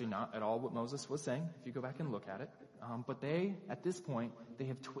 Which is actually not at all what Moses was saying, if you go back and look at it. But they, at this point, they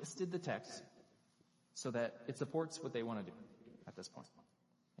have twisted the text so that it supports what they want to do at this point.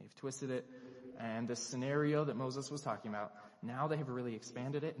 They've twisted it, and this scenario that Moses was talking about, now they have really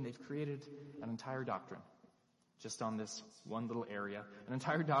expanded it, and they've created an entire doctrine just on this one little area. An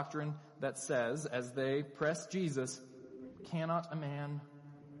entire doctrine that says, as they press Jesus, cannot a man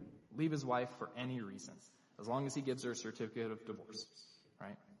leave his wife for any reason, as long as he gives her a certificate of divorce,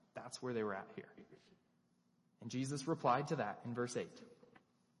 right? That's where they were at here. And Jesus replied to that in verse 8.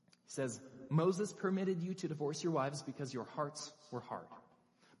 He says, "Moses permitted you to divorce your wives because your hearts were hard.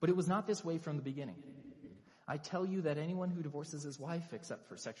 But it was not this way from the beginning. I tell you that anyone who divorces his wife except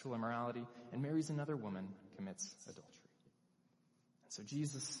for sexual immorality and marries another woman commits adultery." And so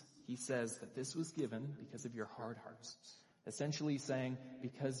Jesus, he says that this was given because of your hard hearts. Essentially saying,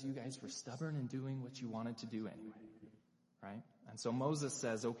 because you guys were stubborn in doing what you wanted to do anyway. Right? And so Moses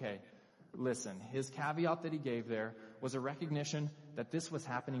says, okay, listen, his caveat that he gave there was a recognition that this was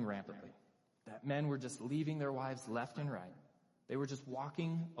happening rampantly. That men were just leaving their wives left and right. They were just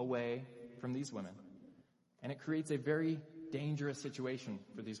walking away from these women. And it creates a very dangerous situation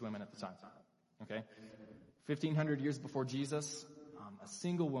for these women at the time. Okay? 1,500 years before Jesus, a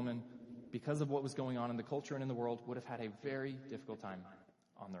single woman, because of what was going on in the culture and in the world, would have had a very difficult time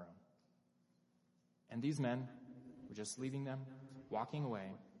on their own. And these men were just leaving them, walking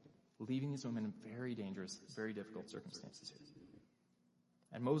away, leaving these women in very dangerous, very difficult circumstances here.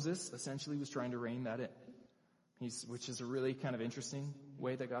 And Moses essentially was trying to rein that in, which is a really kind of interesting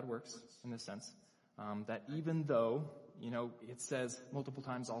way that God works in this sense. That even though, it says multiple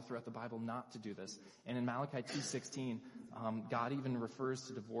times all throughout the Bible not to do this. And in Malachi 2:16, God even refers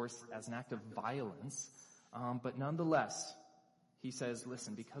to divorce as an act of violence. But nonetheless, he says,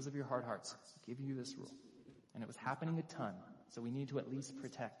 listen, because of your hard hearts, I'll give you this rule. And it was happening a ton. So we need to at least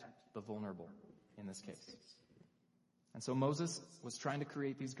protect the vulnerable in this case. And so Moses was trying to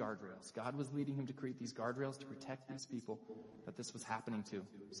create these guardrails. God was leading him to create these guardrails to protect these people that this was happening to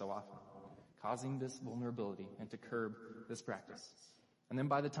so often, causing this vulnerability and to curb this practice. And then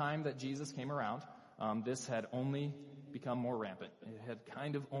by the time that Jesus came around, this had only become more rampant. It had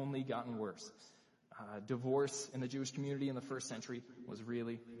kind of only gotten worse. Divorce in the Jewish community in the first century was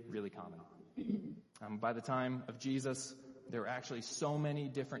really, really common. By the time of Jesus, there were actually so many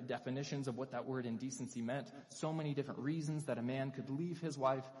different definitions of what that word indecency meant, so many different reasons that a man could leave his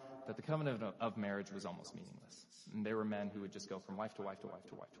wife, that the covenant of marriage was almost meaningless. And there were men who would just go from wife to wife to wife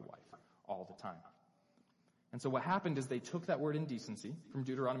to wife to wife all the time. And so what happened is they took that word indecency from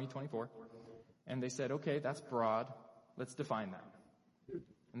Deuteronomy 24, and they said, okay, that's broad. Let's define that.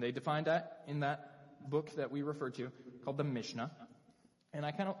 And they defined that in that book that we refer to called the Mishnah. And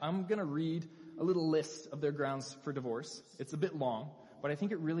I'm going to read a little list of their grounds for divorce. It's a bit long, but I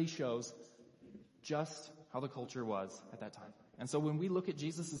think it really shows just how the culture was at that time. And so when we look at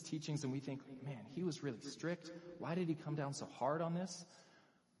Jesus' teachings and we think, man, he was really strict. Why did he come down so hard on this?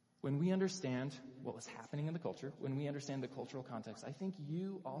 When we understand what was happening in the culture, when we understand the cultural context, I think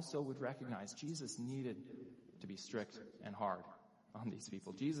you also would recognize Jesus needed to be strict and hard on these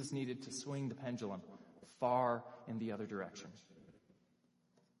people. Jesus needed to swing the pendulum far in the other direction.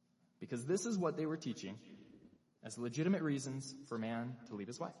 Because this is what they were teaching as legitimate reasons for a man to leave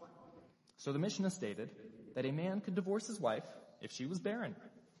his wife. So the Mishnah stated that a man could divorce his wife if she was barren,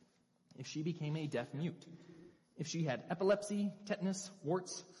 if she became a deaf mute, if she had epilepsy, tetanus,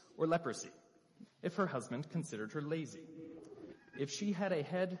 warts, or leprosy, if her husband considered her lazy, if she had a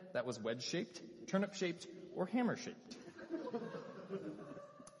head that was wedge-shaped, turnip-shaped, or hammer-shaped,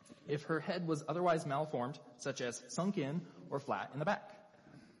 if her head was otherwise malformed, such as sunk in or flat in the back,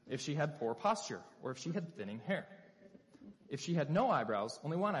 if she had poor posture, or if she had thinning hair, if she had no eyebrows,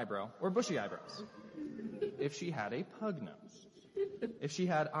 only one eyebrow, or bushy eyebrows, if she had a pug nose, if she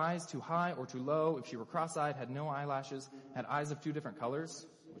had eyes too high or too low, if she were cross-eyed, had no eyelashes, had eyes of two different colors,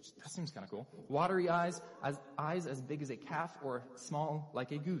 which that seems kind of cool, watery eyes as big as a calf or small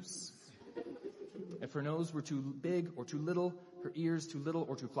like a goose, if her nose were too big or too little, her ears too little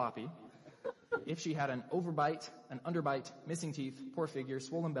or too floppy, if she had an overbite, an underbite, missing teeth, poor figure,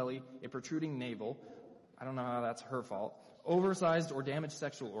 swollen belly, a protruding navel, I don't know how that's her fault, oversized or damaged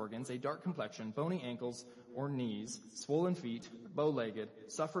sexual organs, a dark complexion, bony ankles or knees, swollen feet, bow-legged,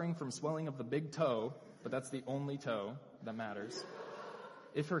 suffering from swelling of the big toe, but that's the only toe that matters,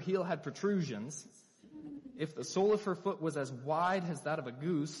 if her heel had protrusions, if the sole of her foot was as wide as that of a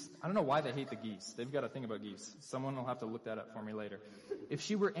goose, I don't know why they hate the geese. They've got a thing about geese. Someone will have to look that up for me later. If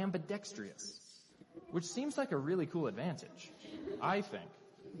she were ambidextrous, which seems like a really cool advantage, I think.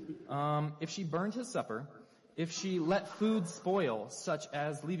 If she burned his supper, if she let food spoil, such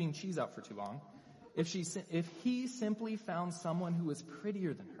as leaving cheese out for too long, if he simply found someone who was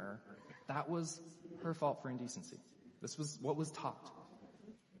prettier than her, that was her fault for indecency. This was what was taught.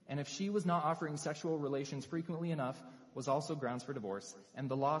 And if she was not offering sexual relations frequently enough, was also grounds for divorce, and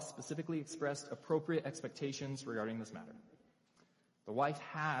the law specifically expressed appropriate expectations regarding this matter. The wife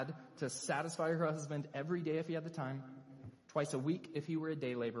had to satisfy her husband every day if he had the time, twice a week if he were a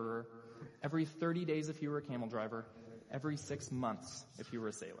day laborer, every 30 days if he were a camel driver, every 6 months if he were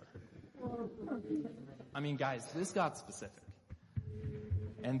a sailor. I mean, guys, this got specific.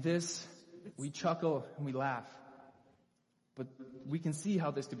 And this, we chuckle and we laugh. But we can see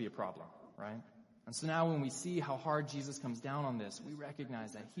how this could be a problem, right? And so now when we see how hard Jesus comes down on this, we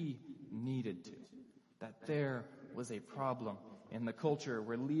recognize that he needed to. That there was a problem in the culture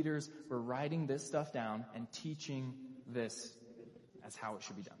where leaders were writing this stuff down and teaching this as how it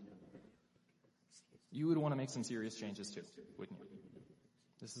should be done. You would want to make some serious changes too, wouldn't you?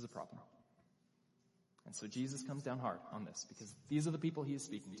 This is a problem. And so Jesus comes down hard on this because these are the people he is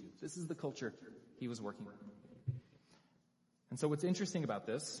speaking to. This is the culture he was working with. And so what's interesting about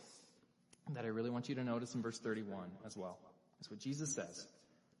this, that I really want you to notice in verse 31 as well, is what Jesus says.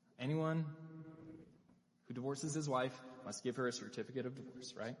 Anyone who divorces his wife must give her a certificate of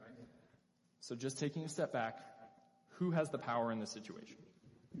divorce, right? So just taking a step back, who has the power in this situation?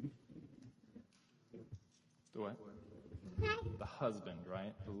 The what? The husband,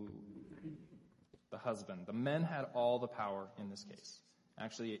 right? Ooh. The husband. The men had all the power in this case.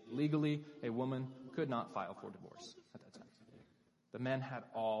 Actually, legally, a woman could not file for divorce at that time. The men had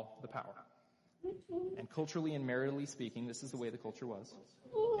all the power. And culturally and maritally speaking, this is the way the culture was.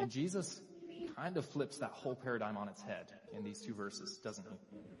 And Jesus kind of flips that whole paradigm on its head in these two verses, doesn't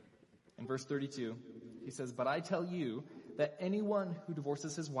he? In verse 32, he says, "But I tell you that anyone who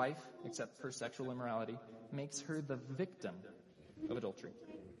divorces his wife, except for sexual immorality, makes her the victim of adultery.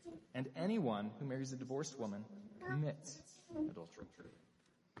 And anyone who marries a divorced woman commits adultery."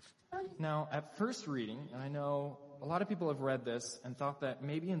 Now, at first reading, and I know a lot of people have read this and thought that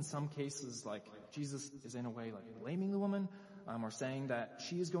maybe in some cases, like, Jesus is in a way like blaming the woman. or saying that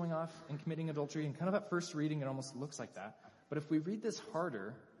she is going off and committing adultery. And kind of at first reading, it almost looks like that. But if we read this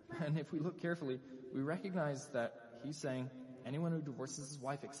harder, and if we look carefully, we recognize that he's saying anyone who divorces his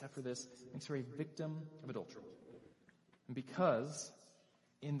wife except for this makes her a victim of adultery. And because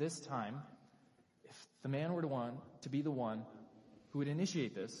in this time, if the man were to be the one who would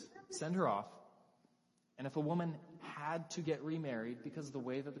initiate this, send her off, and if a woman had to get remarried because of the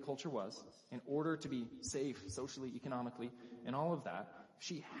way that the culture was, in order to be safe socially, economically, and all of that,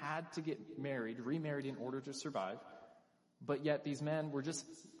 she had to get remarried in order to survive, but yet these men were just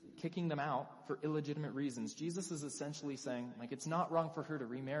kicking them out for illegitimate reasons. Jesus is essentially saying, it's not wrong for her to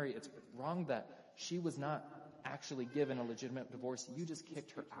remarry. It's wrong that she was not actually given a legitimate divorce. You just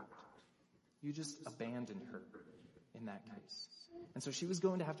kicked her out. You just abandoned her in that case. And so she was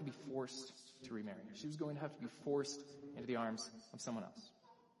going to have to be forced to remarry. She was going to have to be forced into the arms of someone else.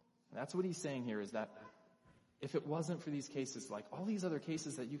 And that's what he's saying here, is that if it wasn't for these cases, like all these other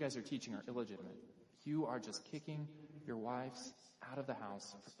cases that you guys are teaching are illegitimate. You are just kicking your wives out of the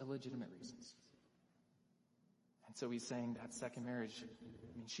house for illegitimate reasons. And so he's saying that second marriage,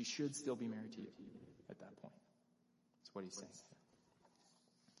 she should still be married to you at that point. That's what he's saying here.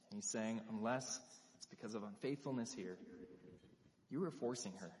 And he's saying, unless it's because of unfaithfulness here, you are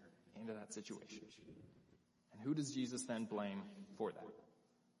forcing her into that situation. And who does Jesus then blame for that?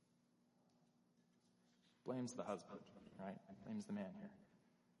 Blames the husband, right? Blames the man here.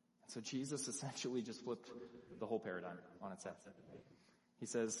 And so Jesus essentially just flipped the whole paradigm on its head. He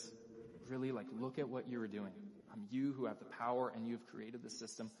says, really, look at what you were doing. You who have the power and you've created the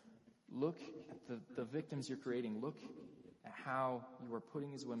system. Look at the victims you're creating. Look at how you are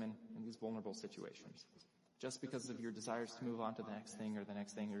putting these women in these vulnerable situations. Just because of your desires to move on to the next thing,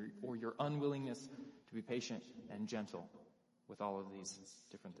 or your unwillingness to be patient and gentle with all of these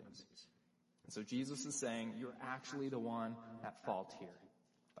different things. And so Jesus is saying, you're actually the one at fault here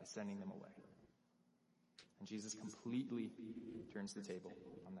by sending them away. And Jesus completely turns the table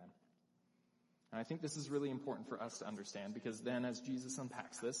on them. And I think this is really important for us to understand, because then as Jesus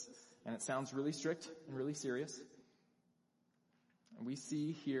unpacks this, and it sounds really strict and really serious, and we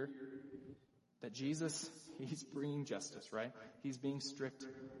see here that Jesus, he's bringing justice, right? He's being strict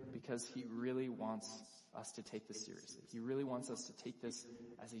because he really wants us to take this seriously. He really wants us to take this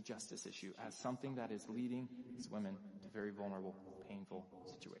as a justice issue, as something that is leading these women to very vulnerable, painful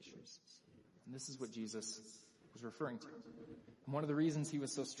situations. And this is what Jesus was referring to. And one of the reasons he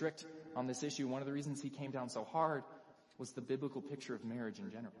was so strict on this issue, one of the reasons he came down so hard, was the biblical picture of marriage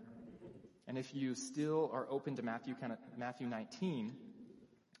in general. And if you still are open to Matthew 19,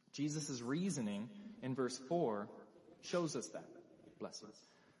 Jesus' reasoning in verse 4 shows us that. Bless you.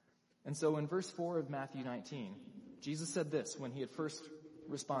 And so in verse 4 of Matthew 19, Jesus said this when he had first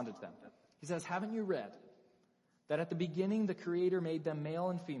responded to them. He says, haven't you read that at the beginning the Creator made them male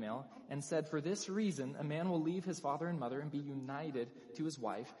and female and said, for this reason a man will leave his father and mother and be united to his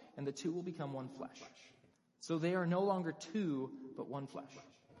wife, and the two will become one flesh. So they are no longer two, but one flesh.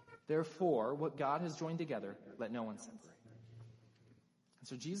 Therefore, what God has joined together, let no one separate. And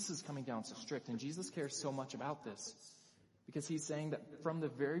so Jesus is coming down so strict, and Jesus cares so much about this because he's saying that from the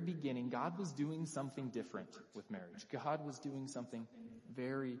very beginning, God was doing something different with marriage. God was doing something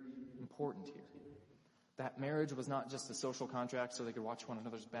very important here. That marriage was not just a social contract so they could watch one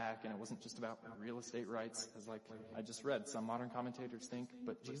another's back, and it wasn't just about real estate rights, as I just read, some modern commentators think.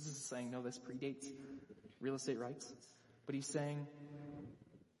 But Jesus is saying, no, this predates real estate rights. But he's saying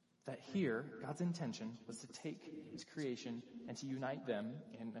that here, God's intention was to take his creation and to unite them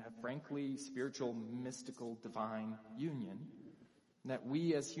in a frankly spiritual, mystical, divine union that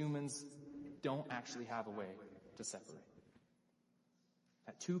we as humans don't actually have a way to separate.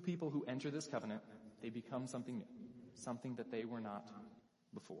 That two people who enter this covenant, they become something new, something that they were not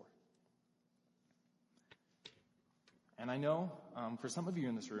before. And I know for some of you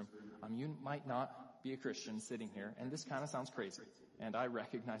in this room, you might not be a Christian sitting here, and this kind of sounds crazy. And I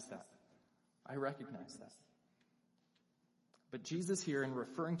recognize that. But Jesus here, in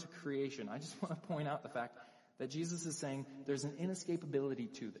referring to creation, I just want to point out the fact that Jesus is saying there's an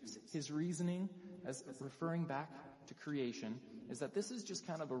inescapability to this. His reasoning, as referring back to creation, is that this is just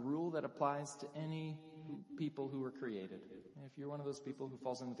kind of a rule that applies to any people who were created. And if you're one of those people who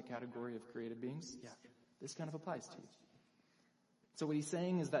falls into the category of created beings, this kind of applies to you. So what he's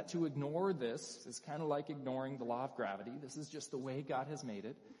saying is that to ignore this is kind of like ignoring the law of gravity. This is just the way God has made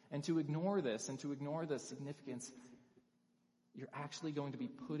it. And to ignore this and to ignore the significance, you're actually going to be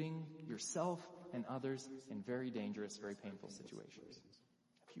putting yourself and others in very dangerous, very painful situations.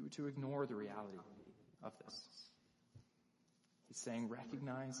 If you were to ignore the reality of this. He's saying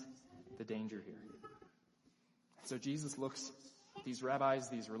recognize the danger here. So Jesus looks at these rabbis,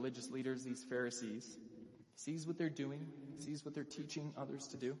 these religious leaders, these Pharisees, sees what they're doing, sees what they're teaching others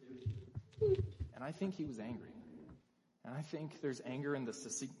to do. And I think he was angry. And I think there's anger in the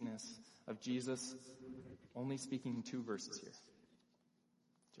succinctness of Jesus only speaking 2 verses here.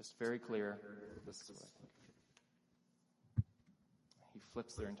 Just very clear. This is what I think. He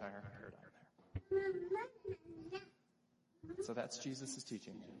flips their entire paradigm there. So that's Jesus'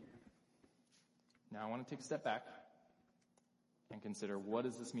 teaching. Now I want to take a step back and consider, what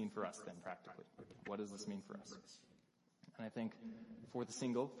does this mean for us then practically? What does this mean for us? And I think for the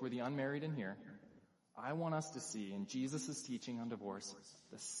single, for the unmarried in here, I want us to see in Jesus' teaching on divorce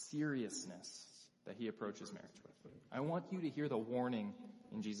the seriousness that he approaches marriage with. I want you to hear the warning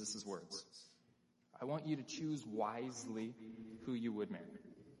in Jesus' words. I want you to choose wisely who you would marry.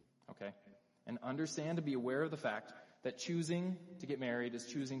 Okay? And understand to be aware of the fact that choosing to get married is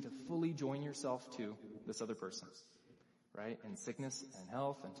choosing to fully join yourself to this other person. Right? In sickness and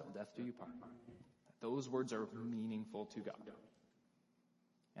health until death do you part. Those words are meaningful to God.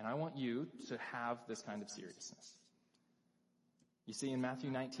 And I want you to have this kind of seriousness. You see, in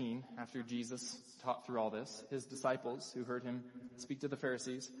Matthew 19, after Jesus taught through all this, his disciples who heard him speak to the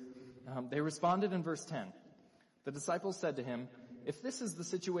Pharisees, they responded in verse 10. The disciples said to him, "If this is the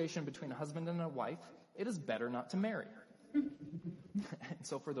situation between a husband and a wife, it is better not to marry." And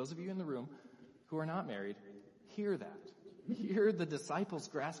so for those of you in the room who are not married, hear that. Hear the disciples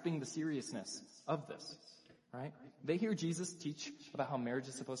grasping the seriousness of this, right? They hear Jesus teach about how marriage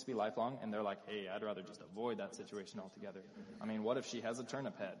is supposed to be lifelong, and they're like, hey, I'd rather just avoid that situation altogether. I mean, what if she has a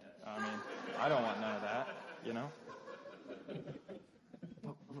turnip head? I mean, I don't want none of that, you know?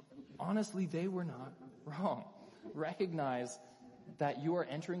 But honestly, they were not wrong. Recognize that you are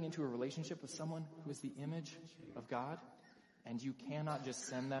entering into a relationship with someone who is the image of God, and you cannot just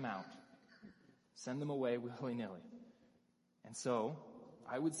send them out. Send them away willy-nilly. And so,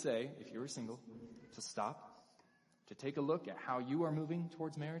 I would say, if you're single, to stop, to take a look at how you are moving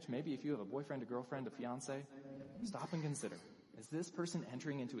towards marriage. Maybe if you have a boyfriend, a girlfriend, a fiance, stop and consider. Is this person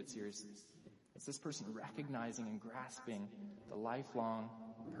entering into it seriously? Is this person recognizing and grasping the lifelong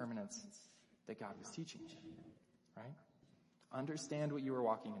permanence that God was teaching you? Right? Understand what you are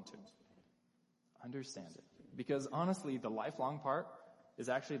walking into. Understand it. Because honestly, the lifelong part is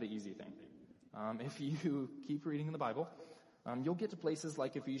actually the easy thing. If you keep reading in the Bible, you'll get to places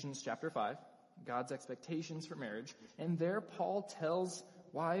like Ephesians chapter 5, God's expectations for marriage, and there Paul tells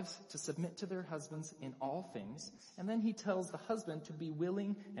wives to submit to their husbands in all things, and then he tells the husband to be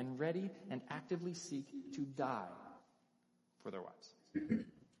willing and ready and actively seek to die for their wives.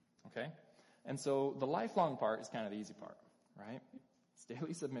 Okay? And so the lifelong part is kind of the easy part, right? It's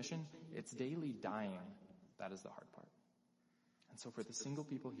daily submission, it's daily dying. That is the hard part. And so for the single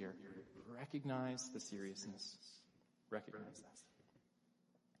people here, recognize the seriousness. Recognize that.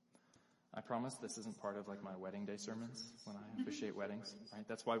 I promise this isn't part of like my wedding day sermons when I officiate weddings, right?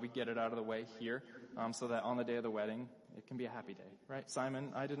 That's why we get it out of the way here, so that on the day of the wedding, it can be a happy day, right?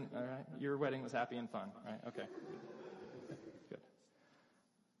 Simon, all right? Your wedding was happy and fun, right? Okay. Good.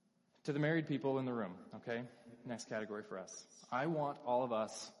 To the married people in the room, okay? Next category for us. I want all of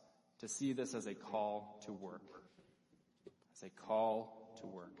us to see this as a call to work. As a call to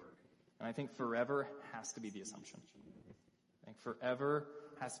work. And I think forever has to be the assumption. I think forever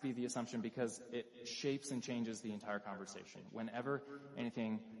has to be the assumption because it shapes and changes the entire conversation. Whenever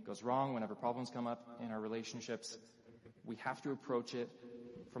anything goes wrong, whenever problems come up in our relationships, we have to approach it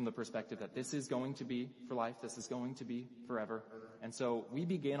from the perspective that this is going to be for life, this is going to be forever. And so we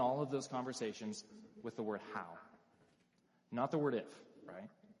begin all of those conversations with the word how, not the word if, right?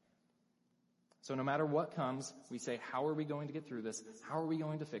 So no matter what comes, we say, how are we going to get through this? How are we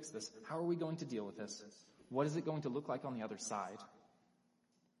going to fix this? How are we going to deal with this? What is it going to look like on the other side?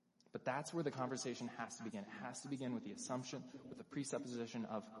 But that's where the conversation has to begin. It has to begin with the assumption, with the presupposition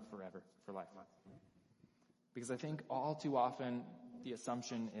of forever, for life. Because I think all too often the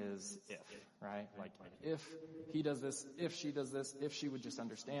assumption is if, right? Like if he does this, if she does this, if she would just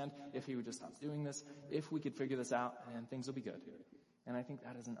understand, if he would just stop doing this, if we could figure this out, and things will be good. And I think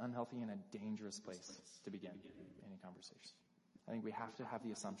that is an unhealthy and a dangerous place to begin any conversation. I think we have to have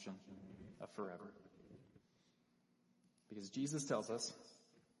the assumption of forever. Because Jesus tells us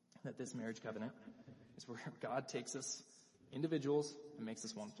that this marriage covenant is where God takes us individuals and makes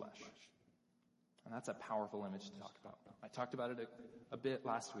us one flesh. And that's a powerful image to talk about. I talked about it a bit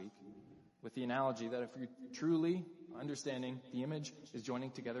last week with the analogy that if you're truly understanding the image is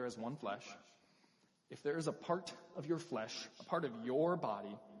joining together as one flesh, if there is a part of your flesh, a part of your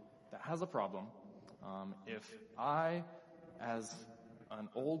body that has a problem, if I, as an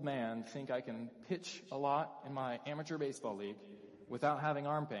old man think I can pitch a lot in my amateur baseball league without having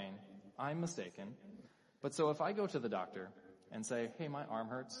arm pain, I'm mistaken. But so if I go to the doctor and say, hey, my arm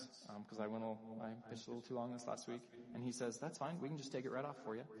hurts because I pitched a little too long this last week, and he says, that's fine, we can just take it right off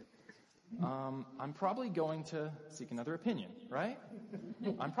for you. I'm probably going to seek another opinion, right?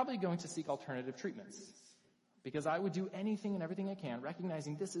 I'm probably going to seek alternative treatments because I would do anything and everything I can,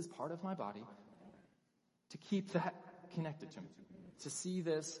 recognizing this is part of my body, to keep that connected to me, to see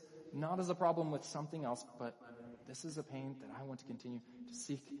this not as a problem with something else, but this is a pain that I want to continue to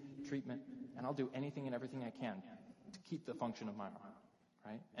seek treatment, and I'll do anything and everything I can to keep the function of my arm,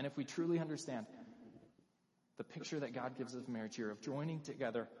 right? And if we truly understand the picture that God gives of marriage here, of joining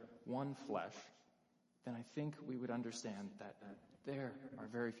together one flesh, then I think we would understand that there are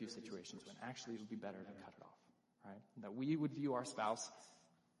very few situations when actually it would be better to cut it off, right? That we would view our spouse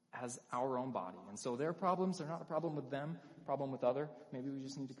as our own body. And so their problems are not a problem with them, problem with other. Maybe we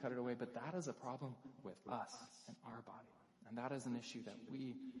just need to cut it away, but that is a problem with us and our body. And that is an issue that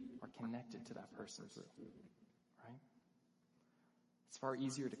we are connected to that person through, right? It's far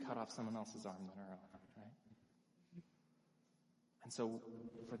easier to cut off someone else's arm than our own, right? And so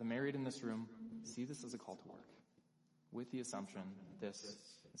for the married in this room, see this as a call to work with the assumption this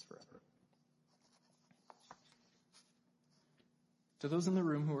is forever. To those in the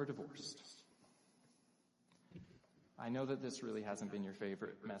room who are divorced, I know that this really hasn't been your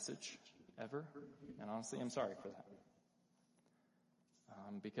favorite message ever, and honestly, I'm sorry for that.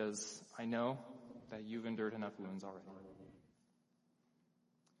 Because I know that you've endured enough wounds already.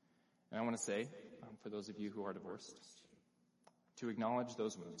 And I want to say, for those of you who are divorced, to acknowledge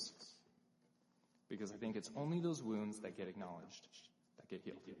those wounds. Because I think it's only those wounds that get acknowledged, that get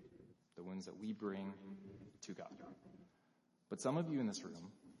healed. The wounds that we bring to God. But some of you in this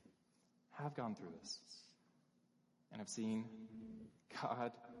room have gone through this and have seen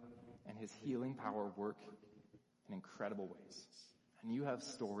God and his healing power work in incredible ways. And you have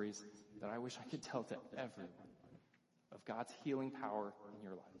stories that I wish I could tell to everyone of God's healing power in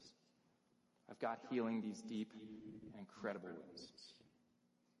your lives, of God healing these deep and incredible wounds.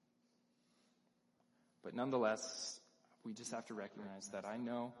 But nonetheless, we just have to recognize that I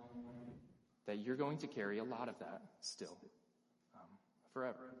know that you're going to carry a lot of that still.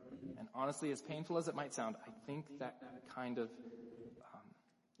 Forever. And honestly, as painful as it might sound, I think that kind of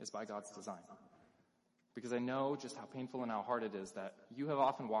is by God's design. Because I know just how painful and how hard it is that you have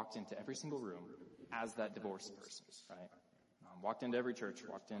often walked into every single room as that divorced person, right? Walked into every church,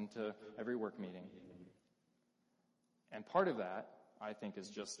 walked into every work meeting. And part of that, I think, is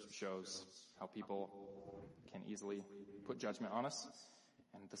just shows how people can easily put judgment on us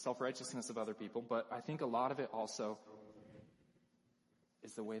and the self-righteousness of other people. But I think a lot of it also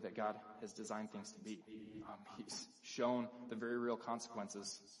is the way that God has designed things to be. He's shown the very real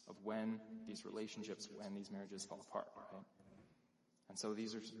consequences of when these relationships, when these marriages fall apart, right? And so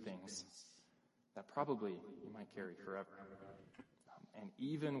these are some things that probably you might carry forever. And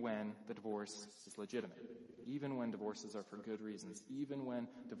even when the divorce is legitimate, even when divorces are for good reasons, even when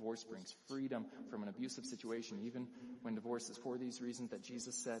divorce brings freedom from an abusive situation, even when divorce is for these reasons that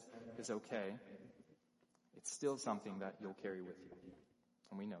Jesus said is okay, it's still something that you'll carry with you.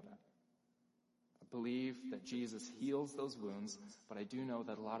 And we know that. I believe that Jesus heals those wounds, but I do know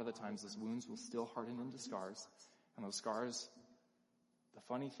that a lot of the times those wounds will still harden into scars. And those scars, the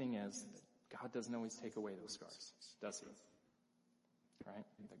funny thing is that God doesn't always take away those scars, does he? Right?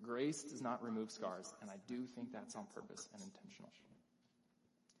 That grace does not remove scars, and I do think that's on purpose and intentional.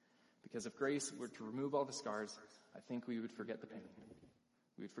 Because if grace were to remove all the scars, I think we would forget the pain.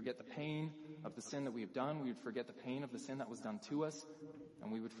 We would forget the pain of the sin that we have done. We would forget the pain of the sin that was done to us.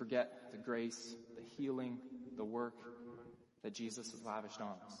 And we would forget the grace, the healing, the work that Jesus has lavished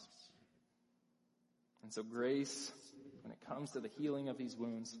on us. And so grace, when it comes to the healing of these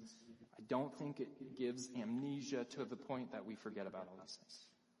wounds, I don't think it gives amnesia to the point that we forget about all these things.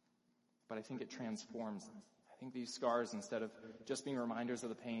 But I think it transforms them. I think these scars, instead of just being reminders of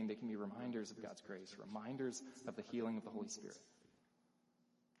the pain, they can be reminders of God's grace, reminders of the healing of the Holy Spirit.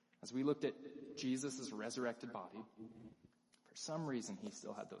 As we looked at Jesus' resurrected body, for some reason he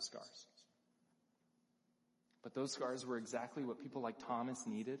still had those scars. But those scars were exactly what people like Thomas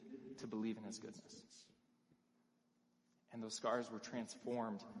needed to believe in his goodness. And those scars were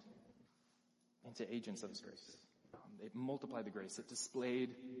transformed into agents of his grace. It multiplied the grace. It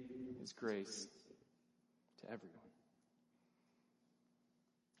displayed his grace to everyone.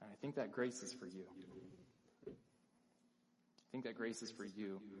 And I think that grace is for you. I think that grace is for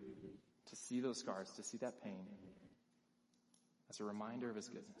you to see those scars, to see that pain as a reminder of his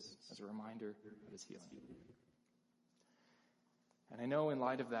goodness, as a reminder of his healing. And I know in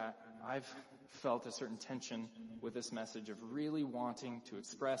light of that, I've felt a certain tension with this message of really wanting to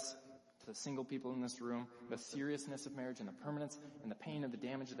express to the single people in this room the seriousness of marriage and the permanence and the pain and the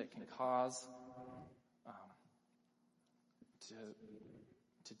damage that it can cause.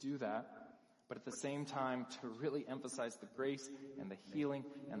 To do that, but at the same time to really emphasize the grace and the healing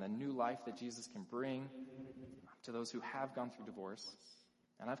and the new life that Jesus can bring to those who have gone through divorce.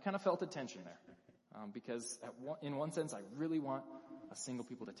 And I've kind of felt a tension there, because in one sense I really want us single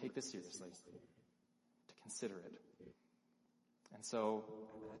people to take this seriously, to consider it. And so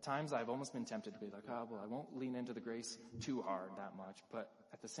at times I've almost been tempted to be like, oh, well, I won't lean into the grace too hard that much. But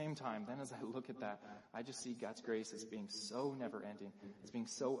at the same time, then as I look at that, I just see God's grace as being so never-ending, as being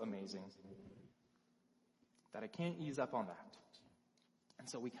so amazing, that I can't ease up on that. And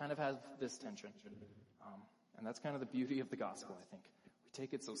so we kind of have this tension. And that's kind of the beauty of the gospel, I think. We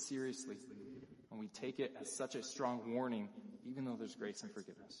take it so seriously, and we take it as such a strong warning, even though there's grace and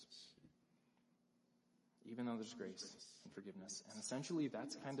forgiveness. Even though there's grace and forgiveness. And essentially,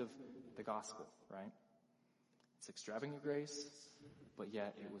 that's kind of the gospel, right? It's extravagant grace, but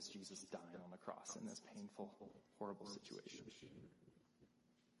yet it was Jesus dying on the cross in this painful, horrible situation.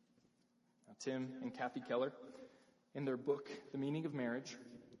 Now, Tim and Kathy Keller, in their book, The Meaning of Marriage,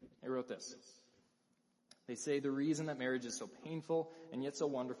 they wrote this. They say the reason that marriage is so painful and yet so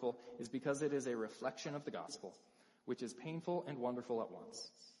wonderful is because it is a reflection of the gospel, which is painful and wonderful at once.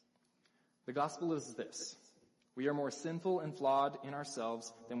 The gospel is this: we are more sinful and flawed in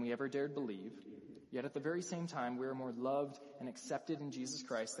ourselves than we ever dared believe, yet at the very same time we are more loved and accepted in Jesus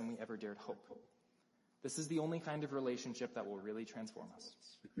Christ than we ever dared hope. This is the only kind of relationship that will really transform us.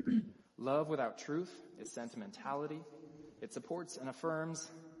 Love without truth is sentimentality. It supports and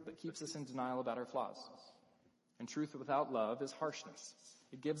affirms, but keeps us in denial about our flaws. And truth without love is harshness.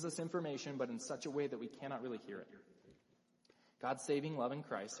 It gives us information, but in such a way that we cannot really hear it. God's saving love in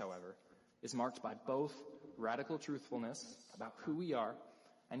Christ, however, is marked by both radical truthfulness about who we are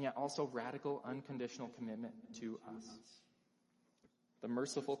and yet also radical unconditional commitment to us. The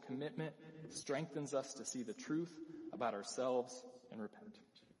merciful commitment strengthens us to see the truth about ourselves and repent.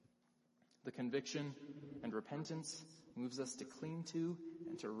 The conviction and repentance moves us to cling to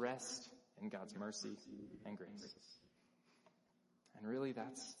and to rest in God's mercy and grace. And really,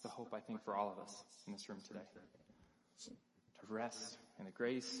 that's the hope, I think, for all of us in this room today. To rest in the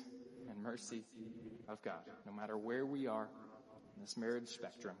grace and mercy of God, no matter where we are in this marriage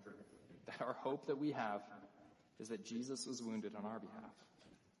spectrum, that our hope that we have is that Jesus was wounded on our behalf.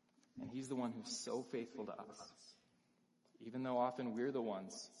 And he's the one who's so faithful to us. Even though often we're the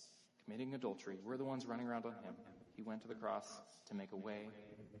ones committing adultery, we're the ones running around on him, he went to the cross to make a way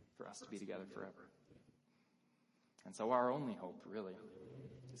for us to be together forever. And so our only hope, really,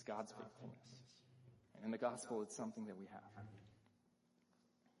 is God's faithfulness. And in the gospel, it's something that we have.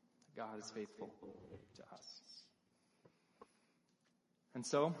 God is faithful to us. And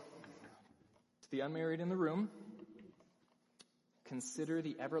so, to the unmarried in the room, consider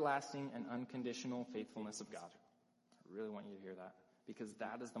the everlasting and unconditional faithfulness of God. I really want you to hear that, because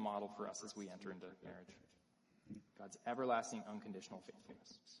that is the model for us as we enter into marriage. God's everlasting, unconditional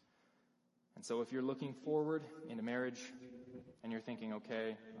faithfulness. And so if you're looking forward into marriage and you're thinking,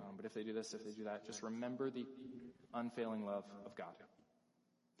 okay, but if they do this, if they do that, just remember the unfailing love of God,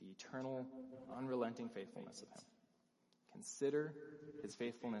 the eternal, unrelenting faithfulness of him. Consider his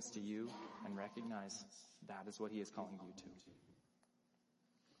faithfulness to you and recognize that is what he is calling you to.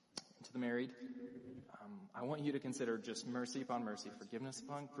 And to the married, I want you to consider just mercy upon mercy, forgiveness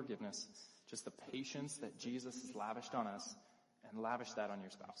upon forgiveness, just the patience that Jesus has lavished on us, and lavish that on your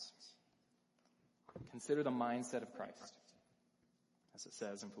spouse. Consider the mindset of Christ, as it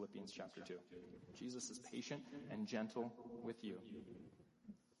says in Philippians chapter 2. Jesus is patient and gentle with you.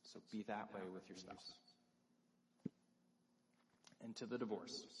 So be that way with your spouse. And to the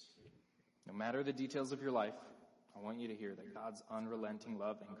divorce, no matter the details of your life, I want you to hear that God's unrelenting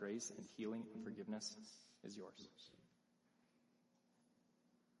love and grace and healing and forgiveness is yours.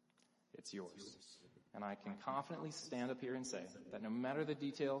 It's yours. And I can confidently stand up here and say that no matter the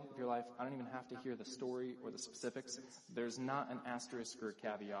detail of your life, I don't even have to hear the story or the specifics. There's not an asterisk or a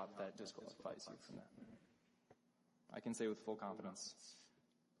caveat that disqualifies you from that. I can say with full confidence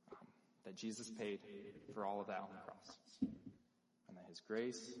that Jesus paid for all of that on the cross. And that his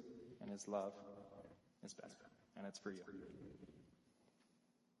grace and his love is better. And it's for you.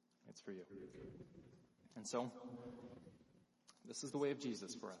 It's for you. And so, this is the way of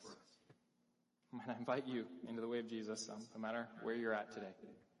Jesus for us. And I invite you into the way of Jesus, no matter where you're at today.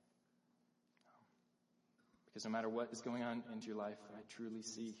 Because no matter what is going on into your life, I truly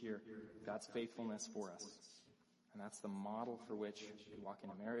see here God's faithfulness for us. And that's the model for which we walk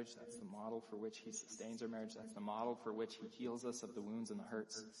into marriage. That's the model for which he sustains our marriage. That's the model for which he heals us of the wounds and the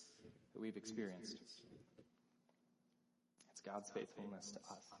hurts that we've experienced. It's God's faithfulness to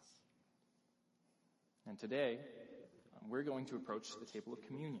us. And today, we're going to approach the table of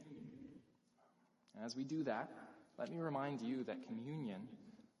communion. And as we do that, let me remind you that communion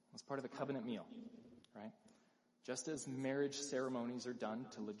was part of the covenant meal, right? Just as marriage ceremonies are done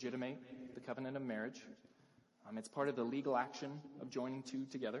to legitimate the covenant of marriage, it's part of the legal action of joining two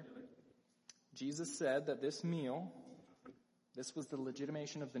together. Jesus said that this meal, this was the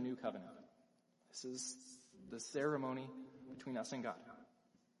legitimation of the new covenant. This is the ceremony between us and God,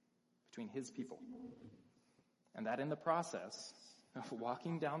 between his people. And that in the process of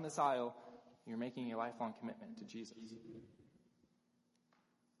walking down this aisle, you're making a lifelong commitment to Jesus.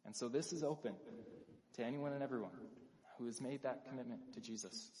 And so this is open to anyone and everyone who has made that commitment to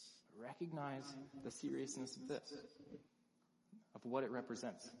Jesus. Recognize the seriousness of this, of what it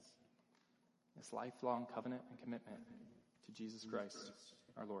represents. This lifelong covenant and commitment to Jesus Christ,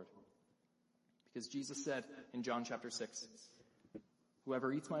 our Lord. Because Jesus said in John chapter 6,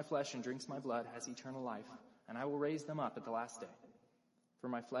 "Whoever eats my flesh and drinks my blood has eternal life, and I will raise them up at the last day. For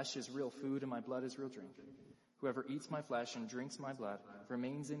my flesh is real food and my blood is real drink. Whoever eats my flesh and drinks my blood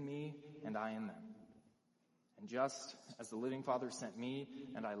remains in me and I in them. And just as the living Father sent me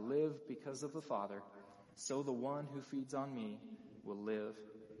and I live because of the Father, so the one who feeds on me will live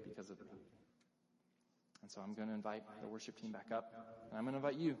because of me." And so I'm going to invite the worship team back up, and I'm going to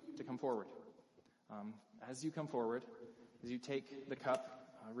invite you to come forward. As you come forward, as you take the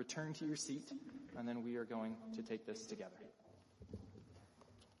cup, return to your seat, and then we are going to take this together.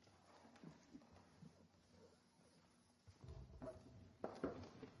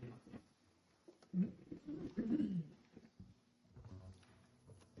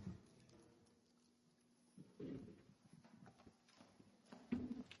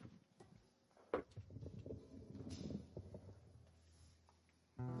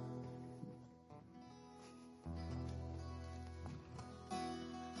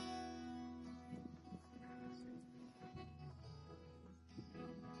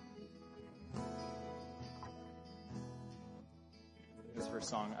 This first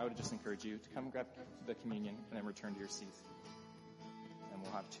song, I would just encourage you to come grab the communion and then return to your seat. And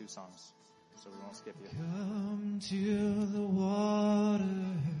we'll have 2 songs, so we won't skip you. Come to the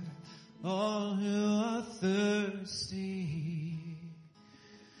water, all who are thirsty.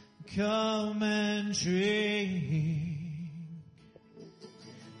 Come and drink.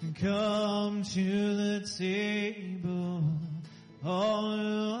 Come to the table, all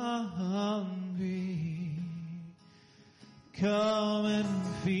who are hungry. Come and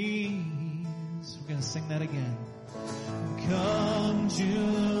feast. We're going to sing that again. Come to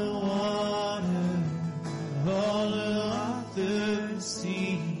the water, all who are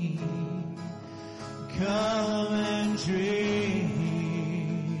thirsty. Come and drink.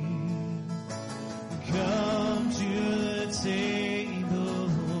 Come to the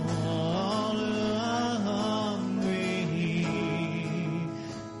table, all who are hungry.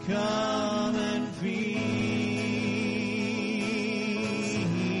 Come and feast.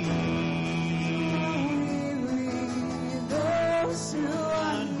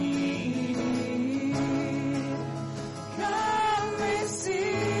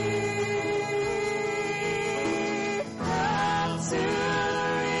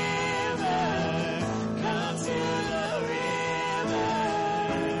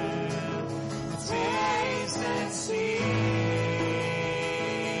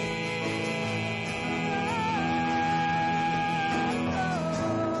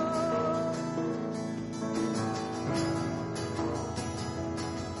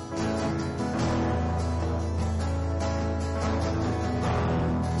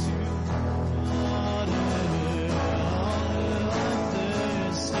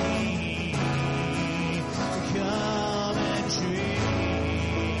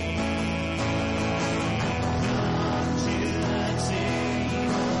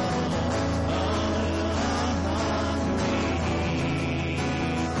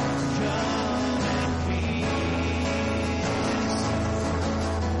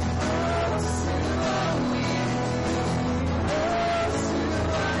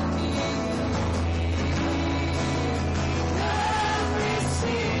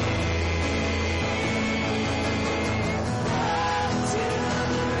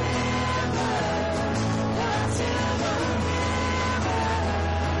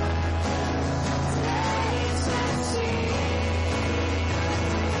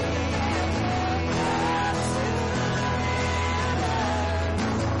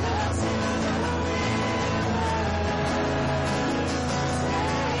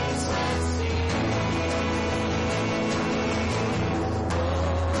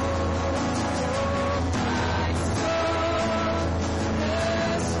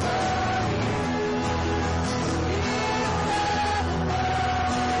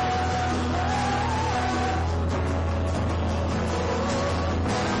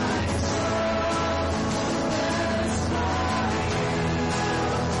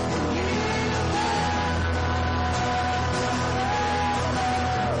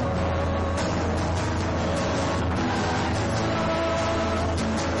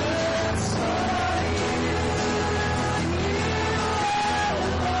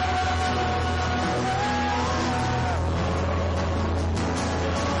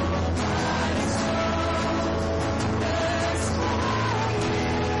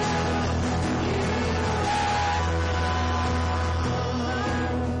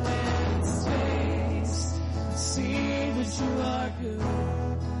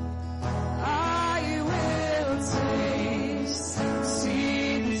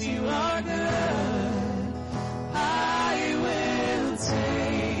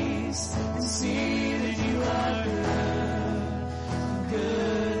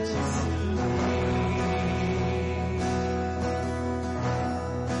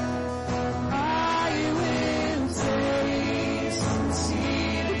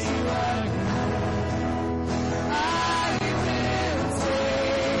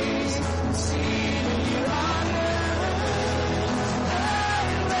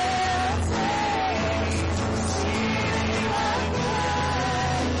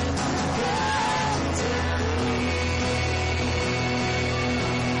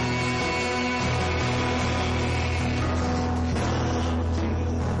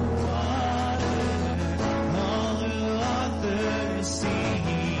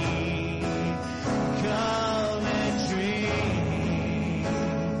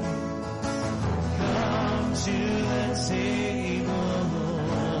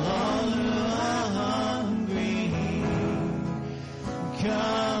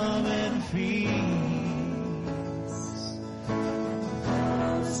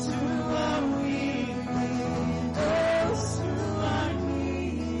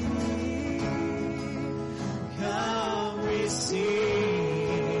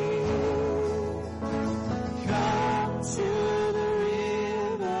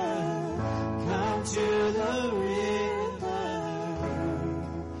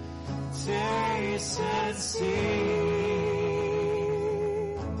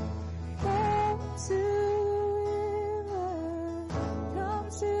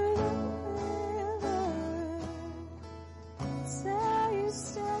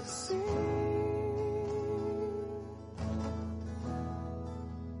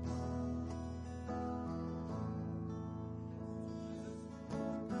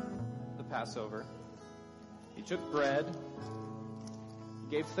 Passover. He took bread, he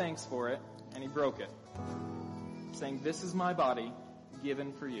gave thanks for it, and he broke it, saying, "This is my body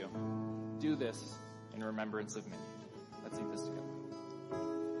given for you. Do this in remembrance of me." Let's eat this together.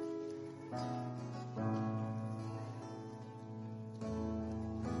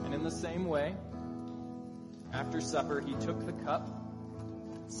 And in the same way, after supper, he took the cup,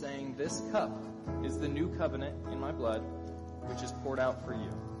 saying, "This cup is the new covenant in my blood, which is poured out for you.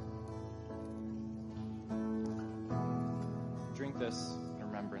 Drink this in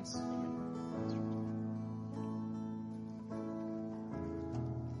remembrance of me."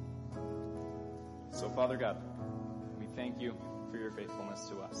 So, Father God, we thank you for your faithfulness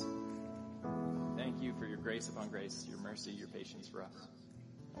to us. Thank you for your grace upon grace, your mercy, your patience for us.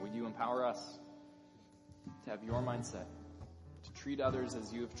 And would you empower us to have your mindset, to treat others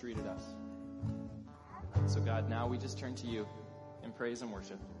as you have treated us. So, God, now we just turn to you in praise and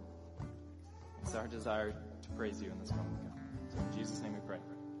worship. It's our desire to praise you in this moment, God. So in Jesus' name we pray.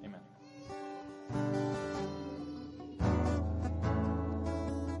 Amen.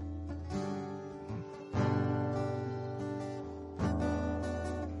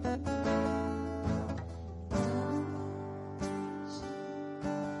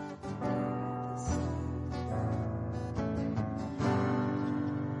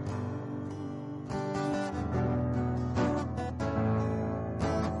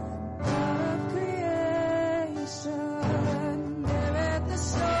 The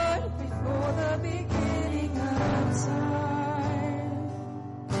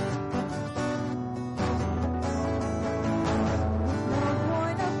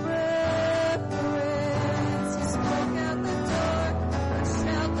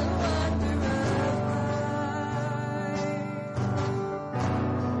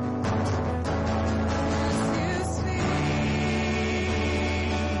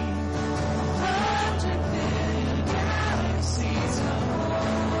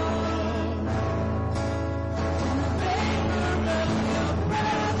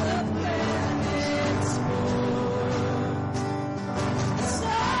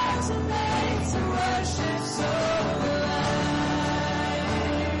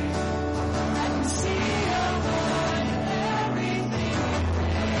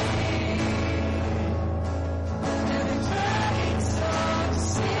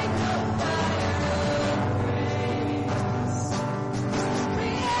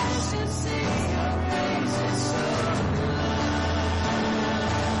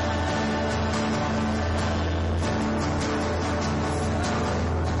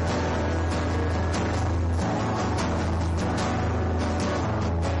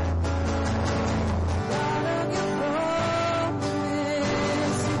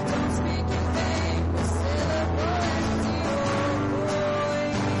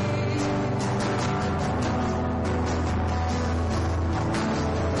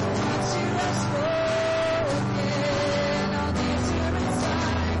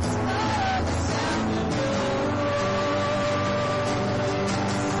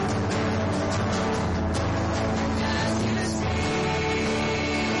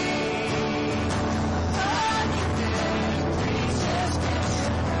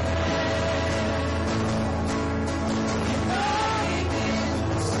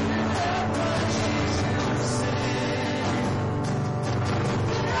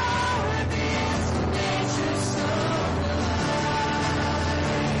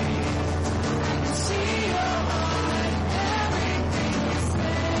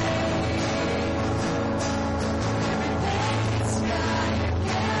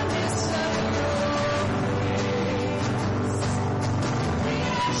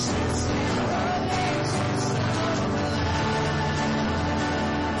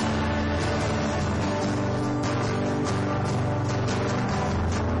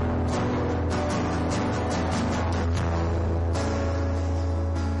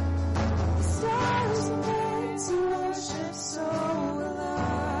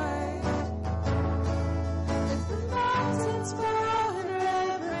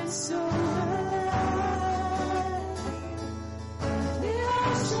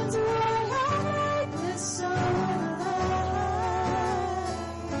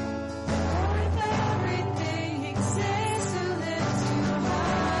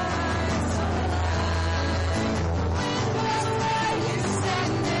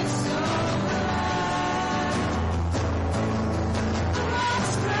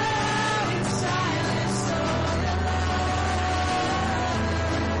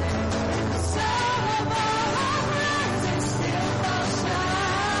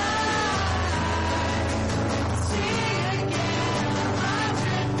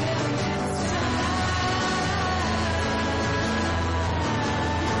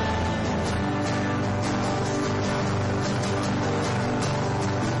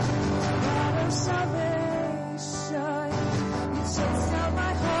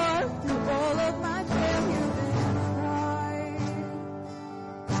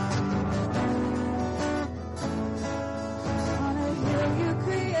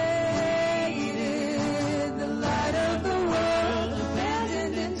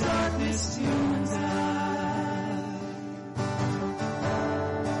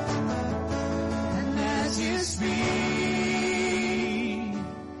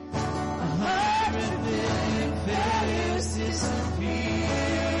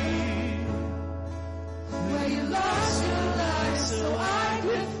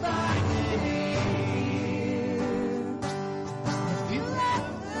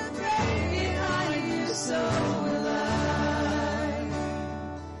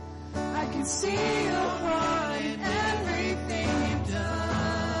see your heart in everything you've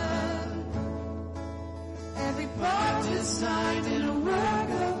done. Every part designed in a work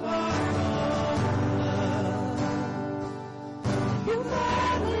of art of love. You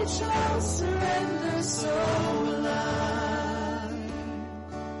gladly chose surrender so alive.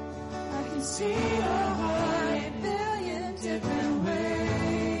 I can see your heart in a billion different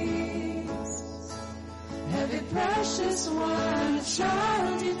ways. Every precious one, a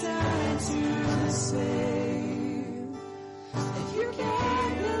child you died to save. If you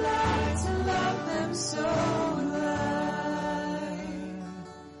gave your life to love them so alive,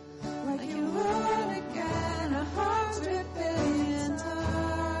 like you would again 100 billion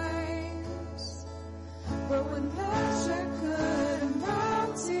times. But when pleasure could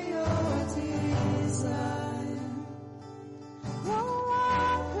amount to your desire, no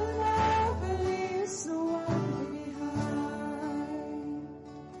one could ever leave the one behind.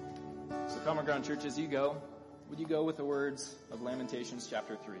 So Common Ground Church, as you go, would you go with the words of Lamentations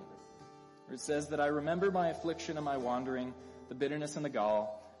chapter 3? Where it says that I remember my affliction and my wandering, the bitterness and the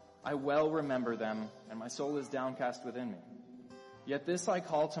gall. I well remember them, and my soul is downcast within me. Yet this I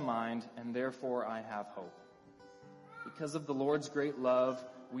call to mind, and therefore I have hope. Because of the Lord's great love,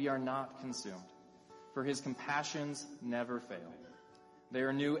 we are not consumed, for his compassions never fail. They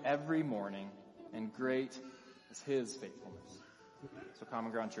are new every morning, and great is his faithfulness. So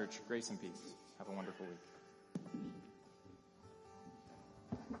Common Ground Church, grace and peace. Have a wonderful week.